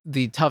has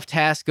the tough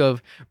task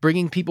of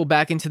bringing people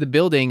back into the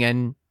building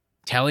and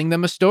telling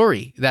them a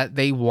story that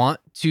they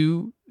want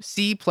to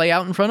see play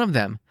out in front of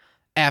them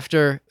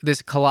after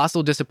this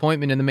colossal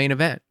disappointment in the main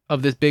event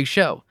of this big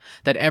show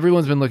that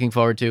everyone's been looking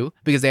forward to,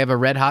 because they have a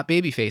red hot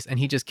babyface and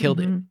he just killed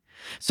it.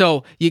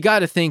 So you got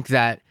to think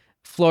that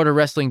Florida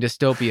Wrestling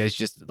Dystopia is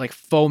just like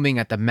foaming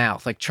at the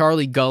mouth. Like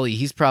Charlie Gully,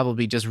 he's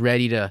probably just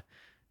ready to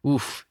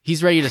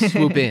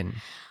swoop in.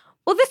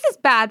 Well, this is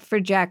bad for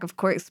Jack, of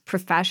course,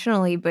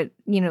 professionally, but,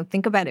 you know,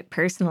 think about it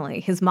personally.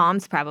 His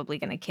mom's probably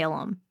going to kill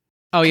him.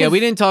 Oh, yeah, we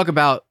didn't talk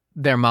about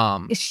their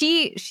mom.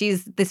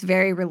 She's this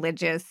very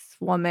religious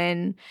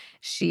woman.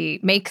 She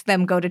makes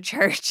them go to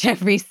church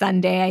every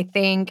Sunday, I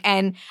think.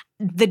 And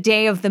the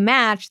day of the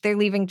match, they're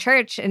leaving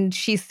church, and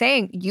she's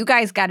saying, you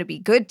guys got to be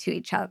good to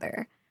each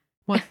other.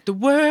 What the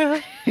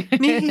world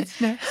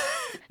needs now.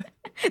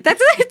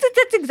 That's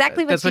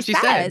exactly what she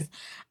says. Said.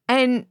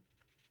 And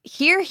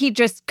here he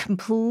just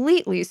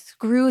completely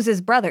screws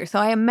his brother. So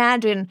I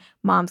imagine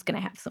mom's going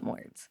to have some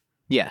words.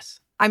 Yes.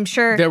 I'm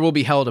sure there will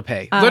be hell to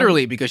pay,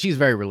 literally, because she's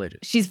very religious.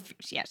 She's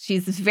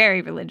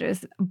very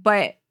religious.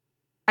 But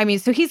I mean,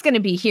 so he's going to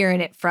be hearing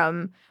it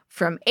from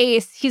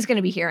Ace. He's going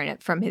to be hearing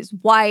it from his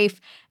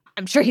wife.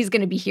 I'm sure he's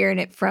going to be hearing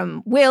it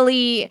from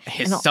Willie.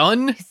 His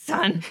son? His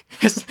son.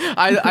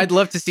 I'd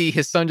love to see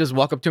his son just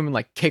walk up to him and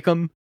like kick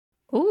him.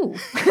 Ooh.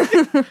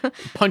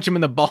 Punch him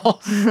in the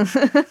balls. I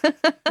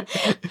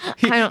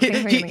don't think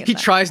we're gonna get he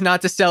that. tries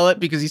not to sell it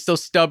because he's so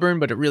stubborn,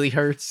 but it really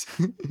hurts.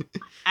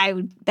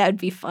 That'd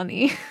be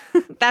funny.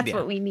 That's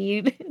what we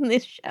need in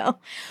this show.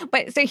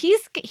 But so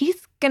he's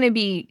gonna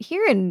be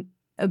hearing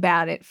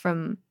about it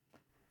from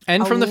the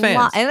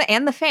fans.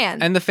 And the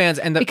fans. And the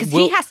fans. Because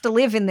he has to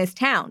live in this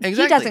town.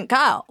 Exactly. He doesn't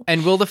go.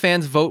 And will the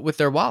fans vote with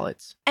their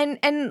wallets?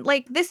 And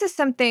like, this is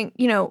something,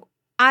 you know,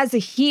 as a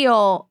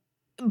heel,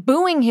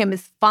 booing him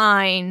is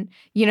fine.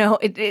 You know,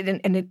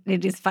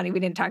 it is funny.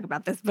 We didn't talk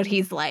about this, but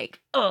he's like,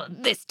 oh,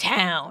 this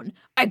town.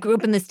 I grew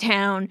up in this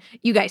town.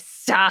 You guys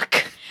suck.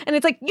 And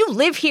it's like, you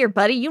live here,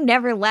 buddy. You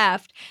never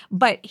left.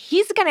 But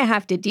he's going to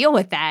have to deal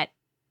with that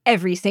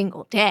every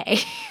single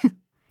day.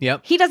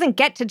 Yep. He doesn't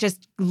get to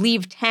just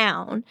leave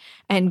town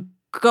and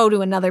go to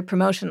another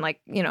promotion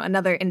like, you know,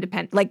 another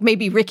independent, like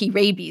maybe Ricky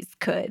Rabies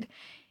could.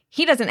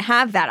 He doesn't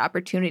have that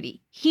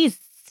opportunity. He's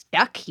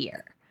stuck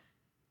here.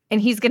 And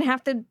he's going to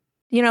have to,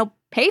 you know,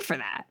 pay for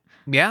that.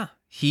 Yeah.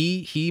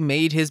 He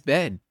made his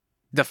bed.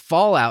 The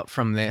fallout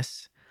from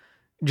this,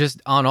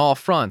 just on all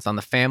fronts, on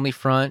the family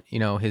front, you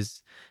know,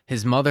 his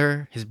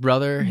mother, his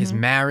brother, his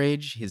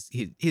marriage,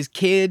 his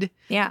kid.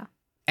 Yeah.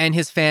 And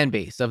his fan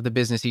base of the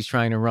business he's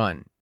trying to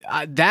run.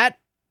 That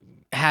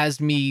has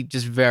me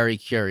just very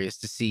curious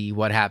to see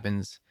what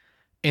happens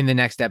in the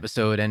next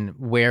episode and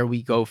where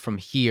we go from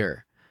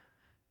here.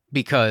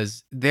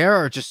 Because there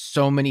are just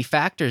so many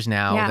factors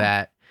now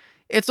that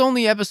it's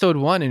only episode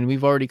 1 and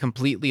we've already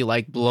completely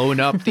like blown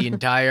up the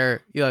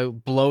entire, you know,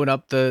 blown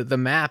up the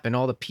map, and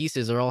all the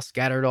pieces are all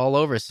scattered all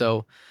over.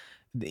 So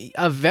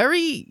a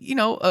very, you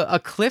know,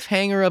 a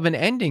cliffhanger of an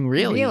ending,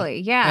 really.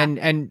 Really, yeah.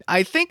 And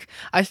I think,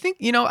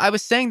 you know, I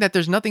was saying that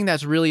there's nothing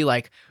that's really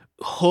like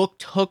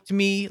hooked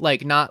me,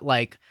 like not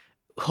like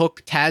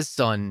Hook Taz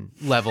Son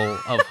level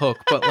of hook,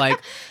 but like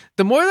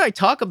the more that I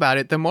talk about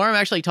it, the more I'm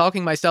actually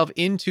talking myself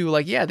into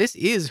like, yeah, this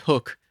is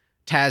Hook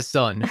Taz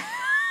Son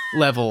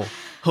level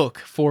hook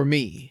for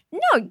me.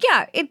 No,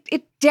 yeah,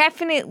 it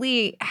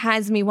definitely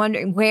has me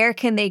wondering, where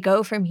can they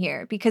go from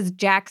here? Because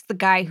Jack's the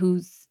guy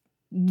who's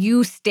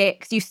you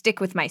stick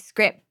with my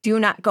script. Do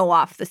not go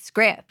off the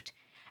script.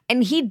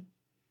 And he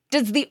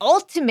does the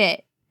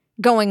ultimate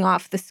going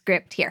off the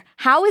script here.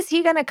 How is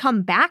he going to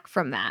come back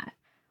from that?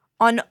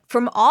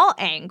 From all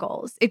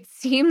angles, it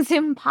seems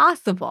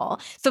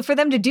impossible. So for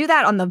them to do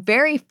that on the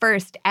very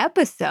first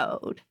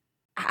episode,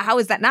 how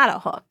is that not a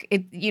hook?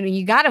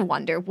 You got to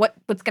wonder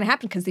what's going to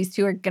happen, because these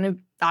two are going to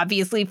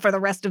obviously for the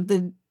rest of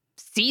the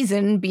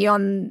season be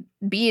in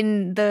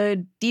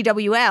the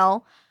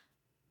DWL.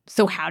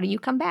 So how do you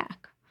come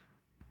back?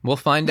 We'll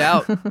find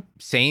out.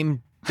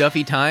 Same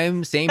Duffy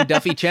time, same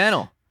Duffy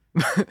channel.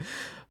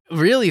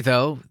 Really,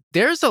 though,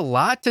 there's a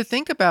lot to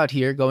think about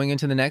here going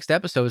into the next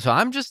episode.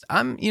 So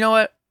you know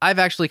what? I've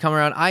actually come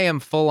around. I am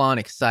full on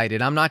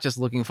excited. I'm not just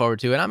looking forward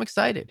to it. I'm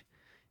excited.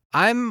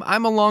 I'm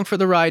along for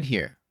the ride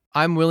here.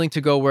 I'm willing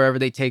to go wherever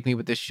they take me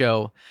with this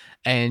show.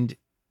 And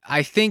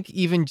I think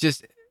even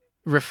just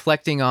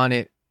reflecting on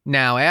it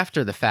now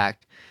after the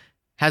fact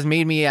has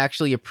made me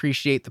actually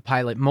appreciate the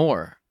pilot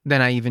more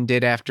than I even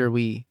did after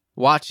we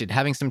watched it.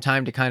 Having some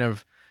time to kind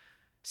of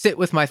sit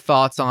with my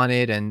thoughts on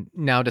it and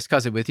now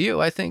discuss it with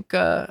you, I think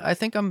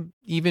I'm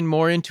even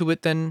more into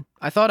it than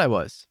I thought I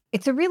was.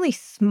 It's a really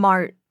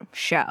smart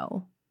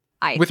show,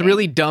 I think.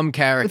 Really dumb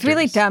characters. With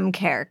really dumb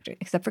characters,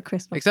 except for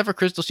Crystal. Except for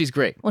Crystal, she's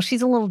great. Well,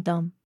 she's a little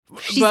dumb.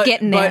 She's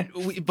getting there.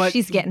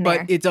 She's getting there.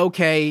 But it's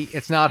okay.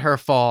 It's not her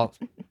fault.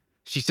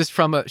 She's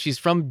from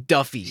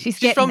Duffy.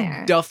 She's from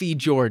there. Duffy,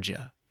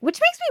 Georgia. Which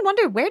makes me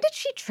wonder, where did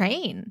she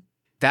train?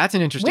 That's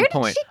an interesting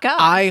point. Where did she go?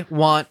 I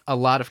want a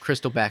lot of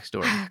Crystal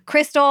backstory.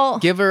 Crystal.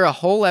 Give her a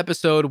whole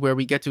episode where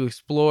we get to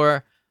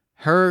explore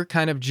her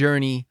kind of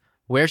journey,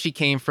 where she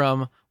came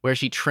from, where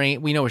she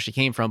trained. We know where she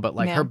came from, but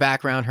her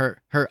background,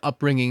 her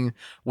upbringing,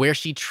 where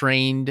she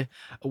trained.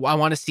 I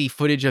want to see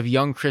footage of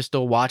young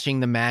Crystal watching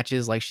the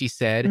matches, like she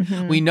said.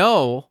 Mm-hmm. We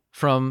know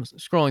from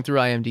scrolling through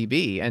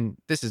IMDb, and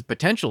this is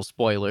potential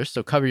spoilers,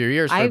 so cover your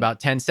ears for about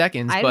 10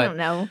 seconds. I don't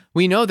know.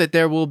 We know that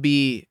there will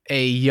be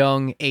a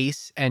young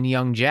Ace and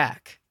young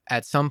Jack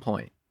at some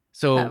point.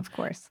 So, of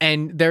course.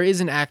 And there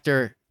is an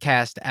actor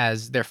cast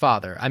as their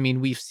father. I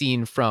mean, we've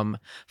seen from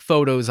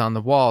photos on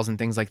the walls and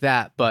things like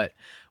that, but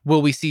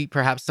will we see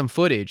perhaps some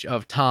footage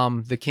of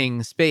Tom the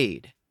King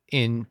Spade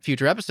in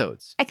future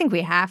episodes? I think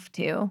we have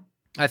to.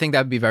 I think that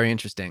would be very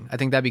interesting. I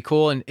think that'd be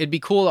cool. And it'd be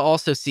cool to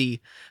also see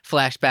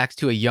flashbacks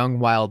to a young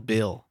Wild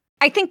Bill.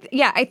 I think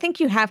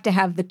you have to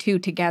have the two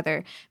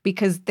together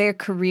because their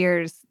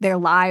careers, their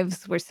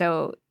lives were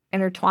so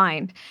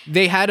intertwined.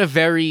 They had a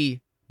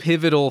very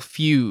pivotal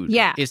feud.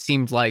 Yeah. It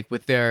seemed like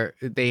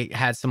they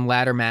had some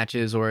ladder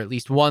matches, or at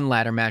least one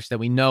ladder match that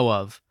we know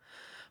of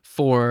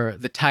for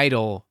the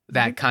title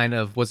that kind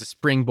of was a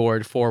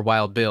springboard for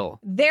Wild Bill.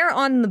 They're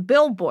on the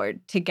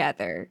billboard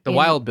together. The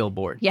Wild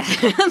Billboard. Yeah,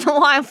 the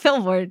Wild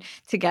Billboard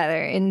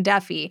together in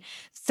Duffy.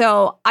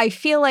 So I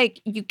feel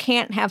like you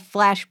can't have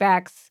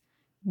flashbacks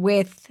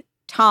with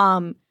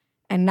Tom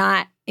and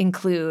not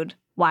include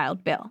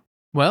Wild Bill.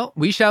 Well,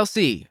 we shall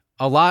see.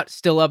 A lot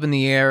still up in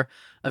the air.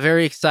 A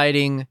very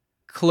exciting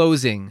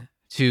closing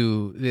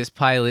to this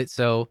pilot.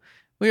 So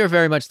we are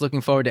very much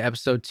looking forward to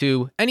episode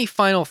 2. Any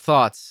final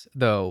thoughts,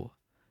 though,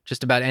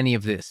 just about any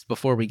of this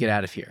before we get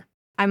out of here?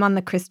 I'm on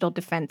the Crystal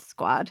Defense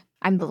Squad.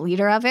 I'm the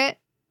leader of it.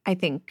 I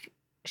think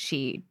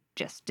she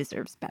just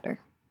deserves better.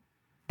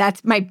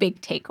 That's my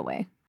big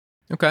takeaway.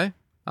 Okay.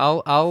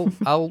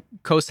 I'll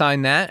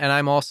co-sign that. And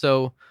I'm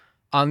also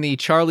on the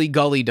Charlie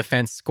Gully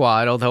Defense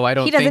Squad, although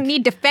he doesn't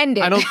need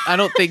defended. I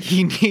don't think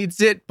he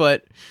needs it,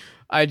 but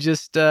I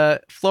just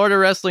Florida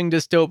Wrestling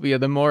Dystopia,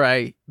 the more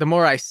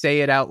I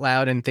say it out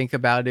loud and think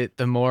about it,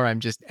 the more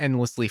I'm just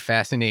endlessly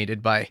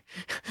fascinated by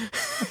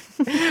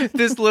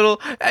this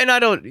little, and I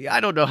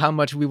don't know how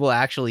much we will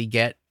actually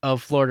get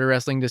of Florida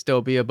Wrestling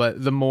Dystopia,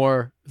 but the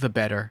more the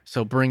better.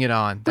 So bring it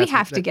on. We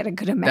have to get a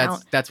good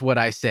amount. That's what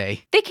I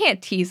say. They can't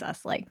tease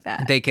us like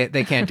that. They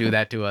can't do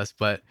that to us,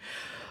 but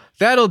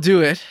that'll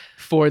do it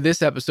for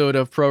this episode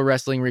of Pro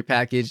Wrestling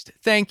Repackaged.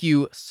 Thank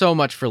you so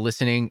much for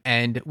listening,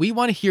 and we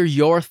want to hear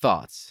your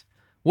thoughts.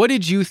 What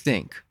did you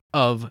think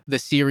of the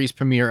series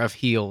premiere of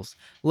Heels?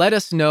 Let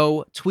us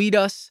know. Tweet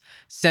us.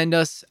 Send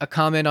us a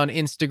comment on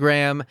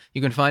Instagram.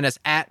 You can find us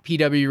at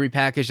PW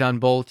Repackaged on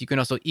both. You can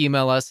also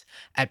email us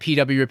at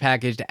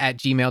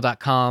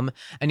pwrepackaged@gmail.com.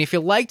 And if you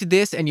liked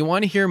this and you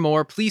want to hear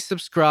more, please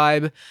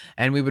subscribe.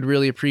 And we would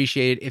really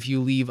appreciate it if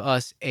you leave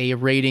us a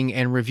rating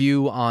and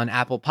review on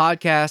Apple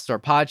Podcasts or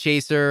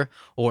Podchaser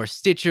or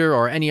Stitcher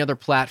or any other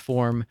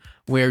platform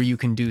where you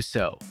can do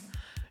so.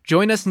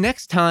 Join us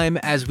next time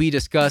as we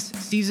discuss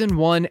Season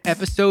 1,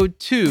 Episode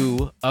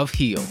 2 of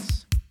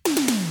Heels.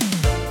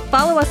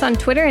 Follow us on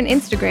Twitter and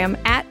Instagram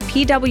at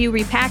PW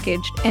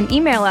Repackaged and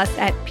email us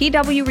at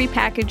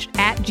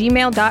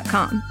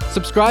pwrepackaged@gmail.com.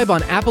 Subscribe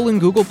on Apple and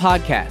Google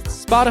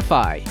Podcasts,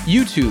 Spotify,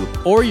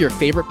 YouTube, or your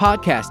favorite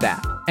podcast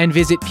app. And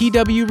visit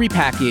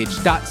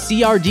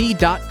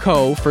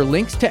pwrepackaged.crd.co for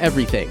links to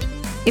everything.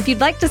 If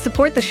you'd like to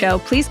support the show,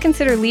 please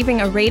consider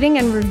leaving a rating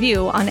and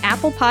review on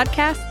Apple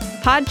Podcasts,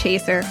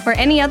 Podchaser, or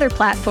any other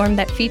platform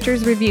that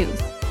features reviews.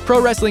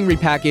 Pro Wrestling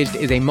Repackaged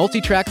is a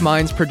Multitrack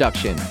Minds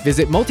production.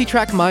 Visit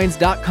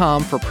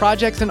multitrackminds.com for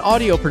projects and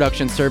audio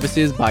production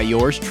services by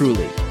yours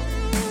truly.